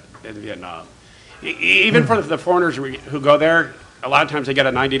that yet in Vietnam. Even for the foreigners who go there, a lot of times they get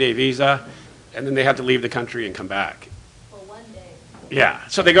a 90-day visa, and then they have to leave the country and come back. For one day. Yeah,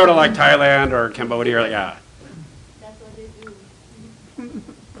 so they go to like Thailand or Cambodia, yeah.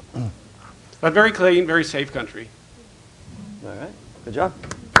 But very clean, very safe country. All right, good job.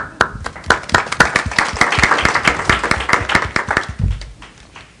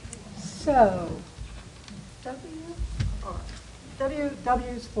 So,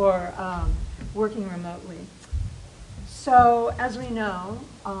 W's for working remotely. So, as we know,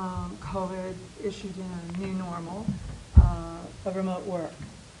 COVID issued in a new normal of remote work.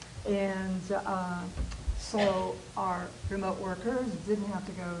 And so our remote workers didn't have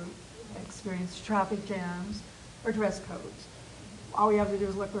to go experience traffic jams or dress codes. All we have to do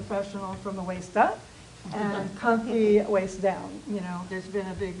is look professional from the waist up and comfy waist down. You know, there's been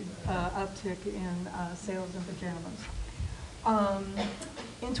a big uptick in sales in pajamas.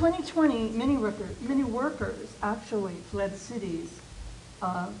 In 2020, many workers actually fled cities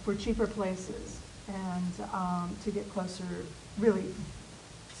for cheaper places and to get closer, really,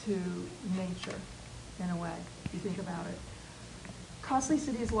 to nature in a way, if you think about it. Costly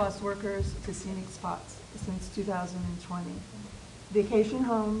cities lost workers to scenic spots since 2020. Vacation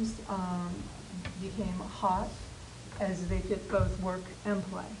homes became hot as they fit both work and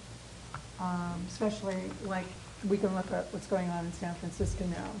play, especially like we can look at what's going on in San Francisco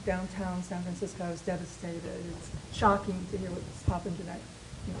now. Downtown San Francisco is devastated. It's shocking to hear what's happened to that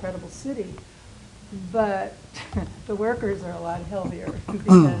incredible city. But the workers are a lot healthier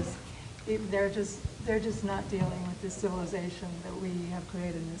because they're just not dealing with this civilization that we have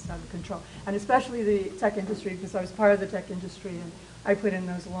created and it's out of control. And especially the tech industry, because I was part of the tech industry and I put in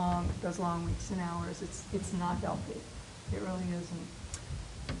those long weeks and hours. It's not healthy. It really isn't.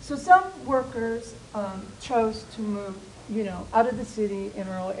 So some workers chose to move, out of the city in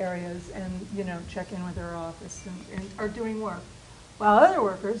rural areas and, check in with their office and are doing work. While other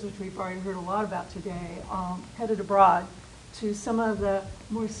workers, which we've already heard a lot about today, headed abroad to some of the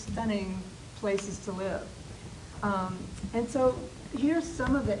more stunning places to live. And so here's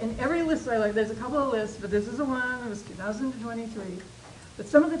some of it. In every list I like, there's a couple of lists, but this is the one that was 2023. But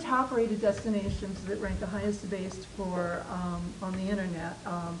some of the top-rated destinations that rank the highest based for on the internet,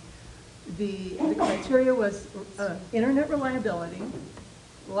 the criteria was internet reliability,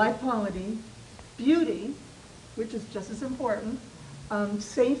 life quality, beauty, which is just as important,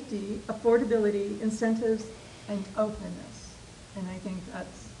 safety, affordability, incentives, and openness. And I think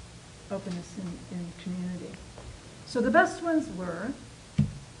that's openness in community. So the best ones were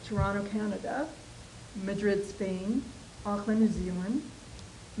Toronto, Canada, Madrid, Spain, Auckland, New Zealand,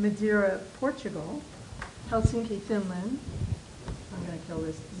 Madeira, Portugal, Helsinki, Finland, I'm going to kill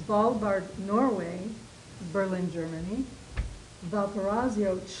this, Svalbard, Norway, Berlin, Germany,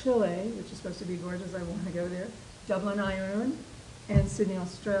 Valparaiso, Chile, which is supposed to be gorgeous, I want to go there, Dublin, Ireland, and Sydney,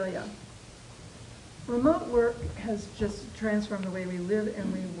 Australia. Remote work has just transformed the way we live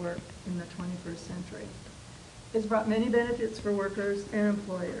and we work in the 21st century. It's brought many benefits for workers and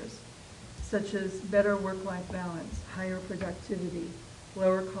employers, such as better work-life balance, higher productivity,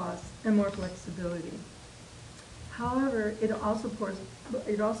 lower costs, and more flexibility. However, it also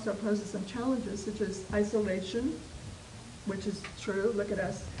poses some challenges, such as isolation, which is true. Look at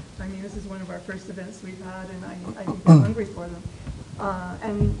us. I mean, this is one of our first events we've had, and I think I'm hungry for them.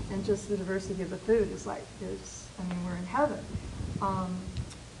 And just the diversity of the food is like, we're in heaven.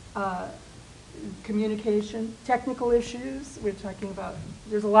 Communication, technical issues, we're talking about,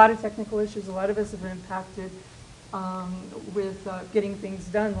 there's a lot of technical issues. A lot of us have been impacted with getting things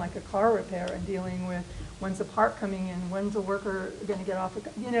done, like a car repair, and dealing with when's a part coming in, when's a worker going to get off,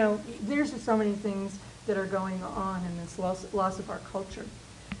 there's just so many things that are going on in this loss of our culture.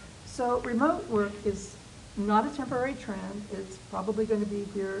 So remote work is not a temporary trend. It's probably going to be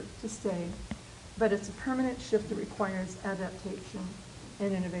here to stay, but it's a permanent shift that requires adaptation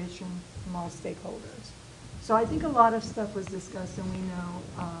and innovation from all stakeholders. So I think a lot of stuff was discussed, and we know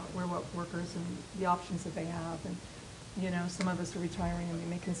where workers and the options that they have. And some of us are retiring, and we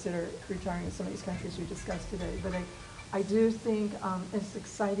may consider retiring in some of these countries we discussed today. But I do think it's an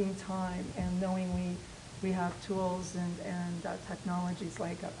exciting time, and knowing we have tools and technologies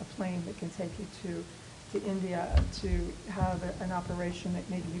like a plane that can take you to India to have an operation that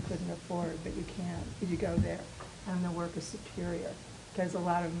maybe you couldn't afford, but you can if you go there, and the work is superior, because a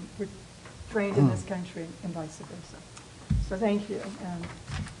lot of them were trained in this country and vice versa. So thank you, and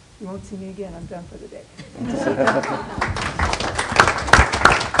you won't see me again. I'm done for the day.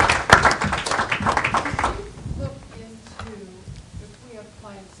 Look into, if we have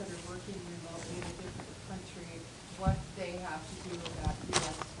clients that are working remotely in a different country, what they have to do about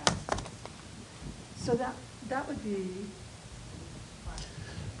U.S. taxes. So that would be.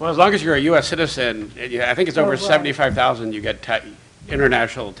 Well, as long as you're a U.S. citizen, I think it's over 75,000, you get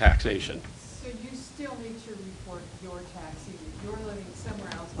international taxation. So you still need to report your tax, either you're living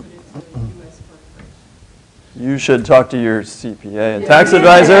somewhere else, but it's a U.S. You should talk to your CPA and tax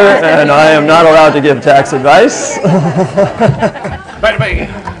advisor, and I am not allowed to give tax advice. But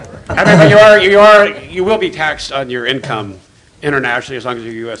you will be taxed on your income internationally as long as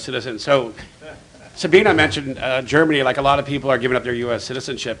you're a U.S. citizen. So Sabina mentioned Germany. Like, a lot of people are giving up their U.S.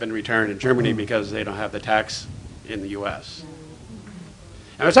 citizenship in return in Germany because they don't have the tax in the U.S.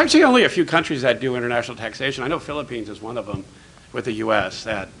 And there's actually only a few countries that do international taxation. I know Philippines is one of them with the U.S.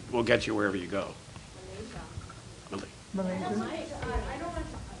 that will get you wherever you go. I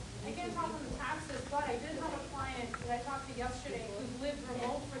can't talk on the taxes, but I did have a client that I talked to yesterday who's lived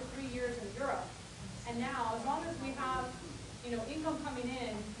remote for 3 years in Europe. And now, as long as we have, income coming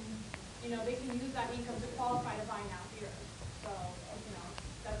in, they can use that income to qualify to buy now here. So,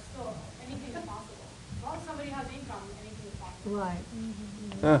 that's still, anything is possible. As long as somebody has income, anything is possible. Right.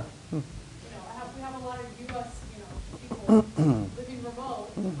 Yeah. We have a lot of U.S., people living remote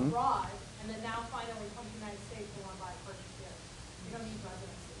abroad, and then now finally come to the United States and want to buy a purchase here. You don't need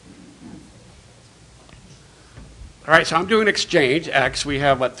residency. All right, so I'm doing exchange, X. We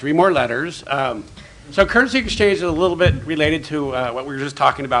have, 3 more letters. So currency exchange is a little bit related to what we were just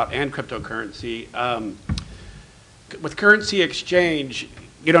talking about and cryptocurrency. With currency exchange,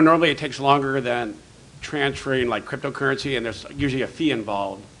 normally it takes longer than transferring like cryptocurrency, and there's usually a fee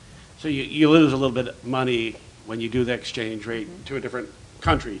involved. So you lose a little bit of money when you do the exchange rate to a different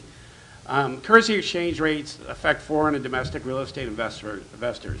country. Currency exchange rates affect foreign and domestic real estate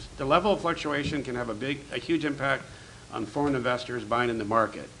investors. The level of fluctuation can have a huge impact on foreign investors buying in the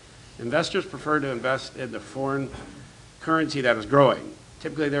market. Investors prefer to invest in the foreign currency that is growing.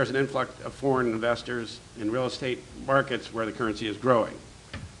 Typically, there's an influx of foreign investors in real estate markets where the currency is growing.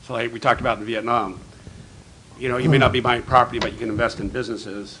 So like we talked about in Vietnam, you may not be buying property, but you can invest in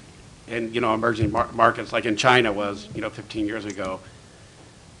businesses. And, emerging markets like in China was, 15 years ago,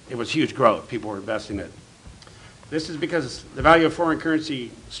 it was huge growth. People were investing in it. This is because the value of foreign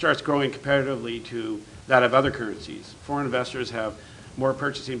currency starts growing comparatively to that of other currencies. Foreign investors have more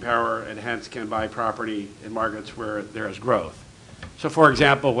purchasing power and hence can buy property in markets where there is growth. So for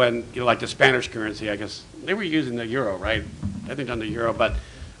example, when, like the Spanish currency, I guess, they were using the euro, right? I think on the euro, but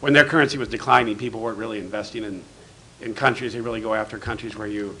when their currency was declining, people weren't really investing in countries. They really go after countries where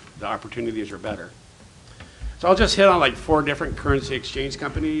the opportunities are better. So I'll just hit on like 4 different currency exchange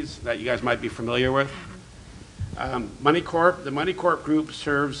companies that you guys might be familiar with. MoneyCorp, the MoneyCorp group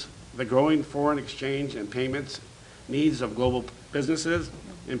serves the growing foreign exchange and payments needs of global businesses,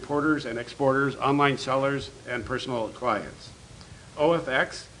 importers and exporters, online sellers, and personal clients.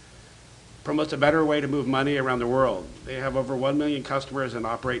 OFX promotes a better way to move money around the world. They have over 1 million customers and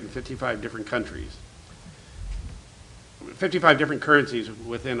operate in 55 different countries. 55 different currencies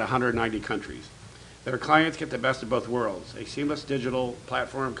within 190 countries. Their clients get the best of both worlds, a seamless digital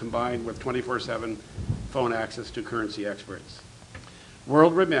platform combined with 24/7 phone access to currency experts.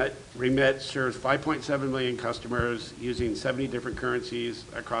 World Remit serves 5.7 million customers using 70 different currencies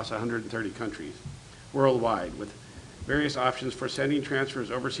across 130 countries worldwide, with various options for sending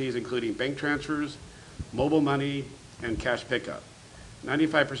transfers overseas, including bank transfers, mobile money, and cash pickup.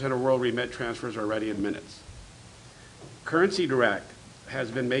 95% of World Remit transfers are ready in minutes. Currency Direct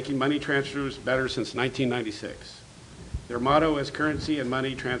has been making money transfers better since 1996. Their motto is currency and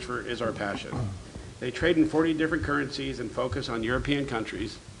money transfer is our passion. They trade in 40 different currencies and focus on European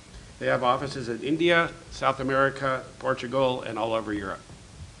countries. They have offices in India, South America, Portugal, and all over Europe.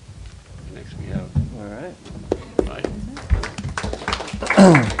 Next we have. All right.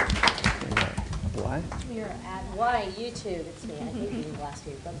 Why? We're at Why YouTube. It's me. I hate being the last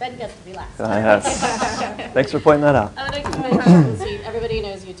two, but Ben gets to be last. Yes. Thanks for pointing that out. I would like to mention, everybody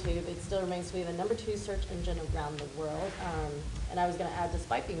knows YouTube. It still remains to be the #2 search engine around the world. And I was going to add,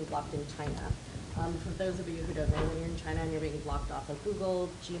 despite being blocked in China, for those of you who don't know, when you're in China and you're being blocked off of Google,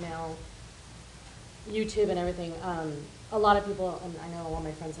 Gmail, YouTube, and everything, a lot of people, and I know all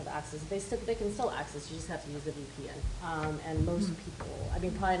my friends have access, they can still access, you just have to use a VPN. And most people, I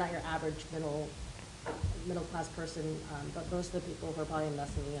mean, probably not your average middle class person, but most of the people who are probably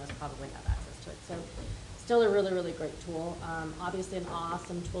investing in the US probably have access to it. So still a really, really great tool. Obviously an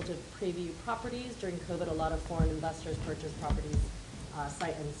awesome tool to preview properties. During COVID, a lot of foreign investors purchased properties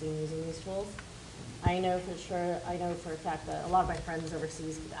sight unseen using these tools. I know for a fact that a lot of my friends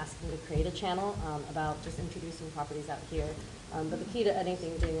overseas keep asking me to create a channel about just introducing properties out here. But the key to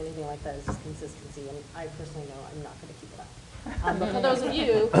doing anything like that is just consistency, and I personally know I'm not going to keep it up. But for those of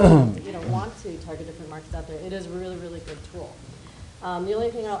you who want to target different markets out there, it is a really, really good tool. The only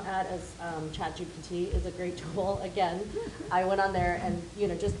thing I'll add is ChatGPT is a great tool. Again, I went on there and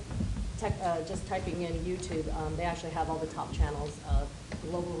just typing in YouTube, they actually have all the top channels of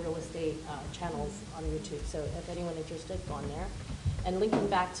global real estate channels on YouTube. So if anyone interested, go on there. And linking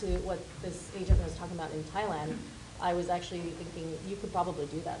back to what this agent was talking about in Thailand, I was actually thinking you could probably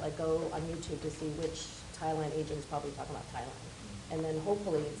do that, like go on YouTube to see which Thailand agent is probably talking about Thailand. And then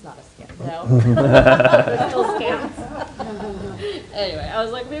hopefully it's not a scam. No, there's still scams. Anyway, I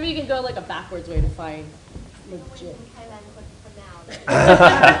was like, maybe you can go like a backwards way to find legit. Thailand for now.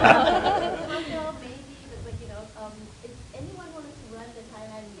 Maybe, but like, you know, if anyone wanted to run the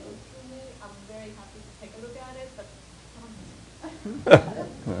Thailand deal through me, I'm very happy to take a look at it, but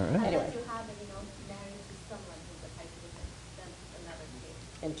unless you have it, you know, married to someone who's a Thai citizen, that's another case.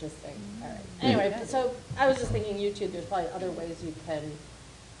 Interesting. All right. Anyway, so I was just thinking YouTube, there's probably other ways you can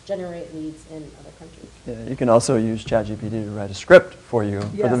generate leads in other countries. Yeah, you can also use ChatGPT to write a script for you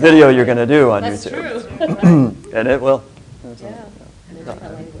for the video you're going to do on That's YouTube. True. And it will. In a different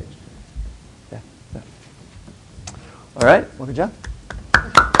language. Yeah. All right. Well, good job.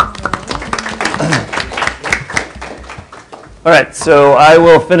 All right. So I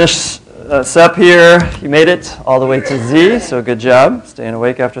will finish us up here. You made it all the way to Z, so good job staying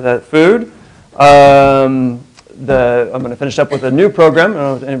awake after that food. I'm going to finish up with a new program. I don't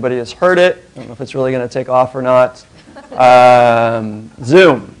know if anybody has heard it. I don't know if it's really going to take off or not.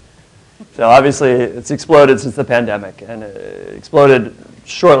 Zoom. So obviously it's exploded since the pandemic, and it exploded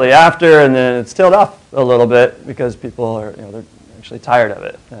shortly after, and then it's tailed off a little bit because people are, they're actually tired of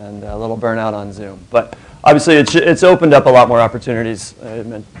it and a little burnout on Zoom. But obviously it's opened up a lot more opportunities.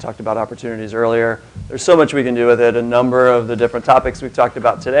 I talked about opportunities earlier. There's so much we can do with it. A number of the different topics we've talked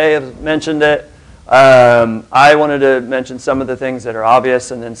about today have mentioned it. I wanted to mention some of the things that are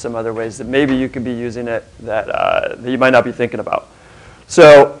obvious and then some other ways that maybe you could be using it that you might not be thinking about.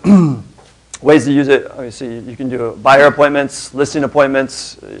 So ways to use it, obviously you can do buyer appointments, listing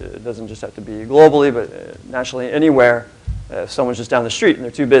appointments. It doesn't just have to be globally, but nationally, anywhere. If someone's just down the street and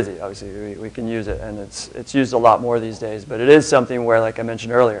they're too busy, obviously we can use it, and it's used a lot more these days. But it is something where, like I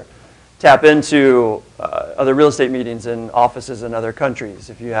mentioned earlier, tap into other real estate meetings in offices in other countries.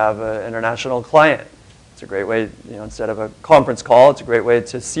 If you have an international client, it's a great way, instead of a conference call, it's a great way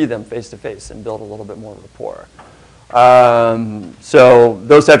to see them face to face and build a little bit more rapport. So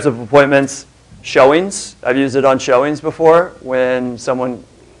those types of appointments, showings, I've used it on showings before when someone,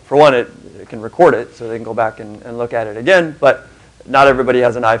 for one, it can record it so they can go back and look at it again, but not everybody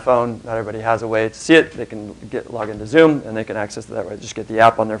has an iPhone, not everybody has a way to see it. They can log into Zoom and they can access it that way. Just get the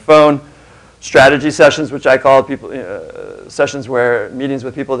app on their phone. Strategy sessions, which I call sessions where meetings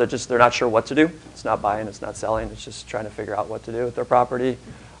with people that they're not sure what to do. It's not buying, it's not selling, it's just trying to figure out what to do with their property.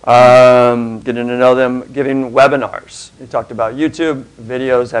 Getting to know them, giving webinars. We talked about YouTube,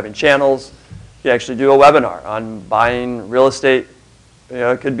 videos, having channels. You actually do a webinar on buying real estate.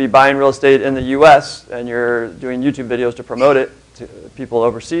 It could be buying real estate in the US and you're doing YouTube videos to promote it to people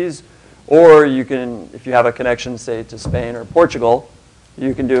overseas. Or you can, if you have a connection, say, to Spain or Portugal,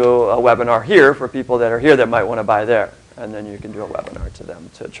 you can do a webinar here for people that are here that might want to buy there. And then you can do a webinar to them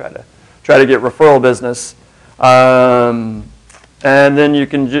to try to get referral business. And then you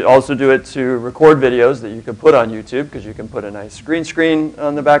can also do it to record videos that you can put on YouTube, because you can put a nice green screen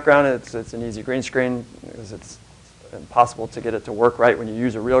on the background. It's an easy green screen because it's impossible to get it to work right when you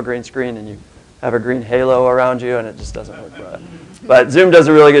use a real green screen and you have a green halo around you and it just doesn't work right. But Zoom does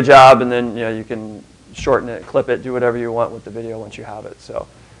a really good job, and then you can shorten it, clip it, do whatever you want with the video once you have it. So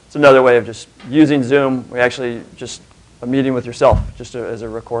it's another way of just using Zoom. We actually just a meeting with yourself, just as a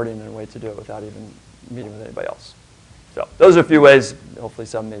recording and a way to do it without even meeting with anybody else. So those are a few ways, hopefully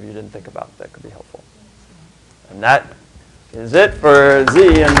some maybe you didn't think about, that could be helpful. And that is it for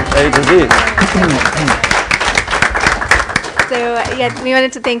Z and A to Z. So yes, we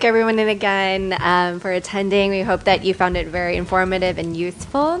wanted to thank everyone again for attending. We hope that you found it very informative and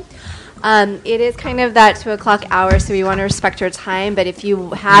useful. It is kind of that 2 o'clock hour, so we want to respect your time. But if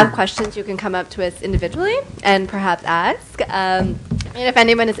you have questions, you can come up to us individually and perhaps ask. And if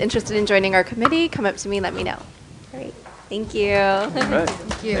anyone is interested in joining our committee, come up to me, let me know. Great. Thank you. All right.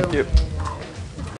 Thank you. Thank you.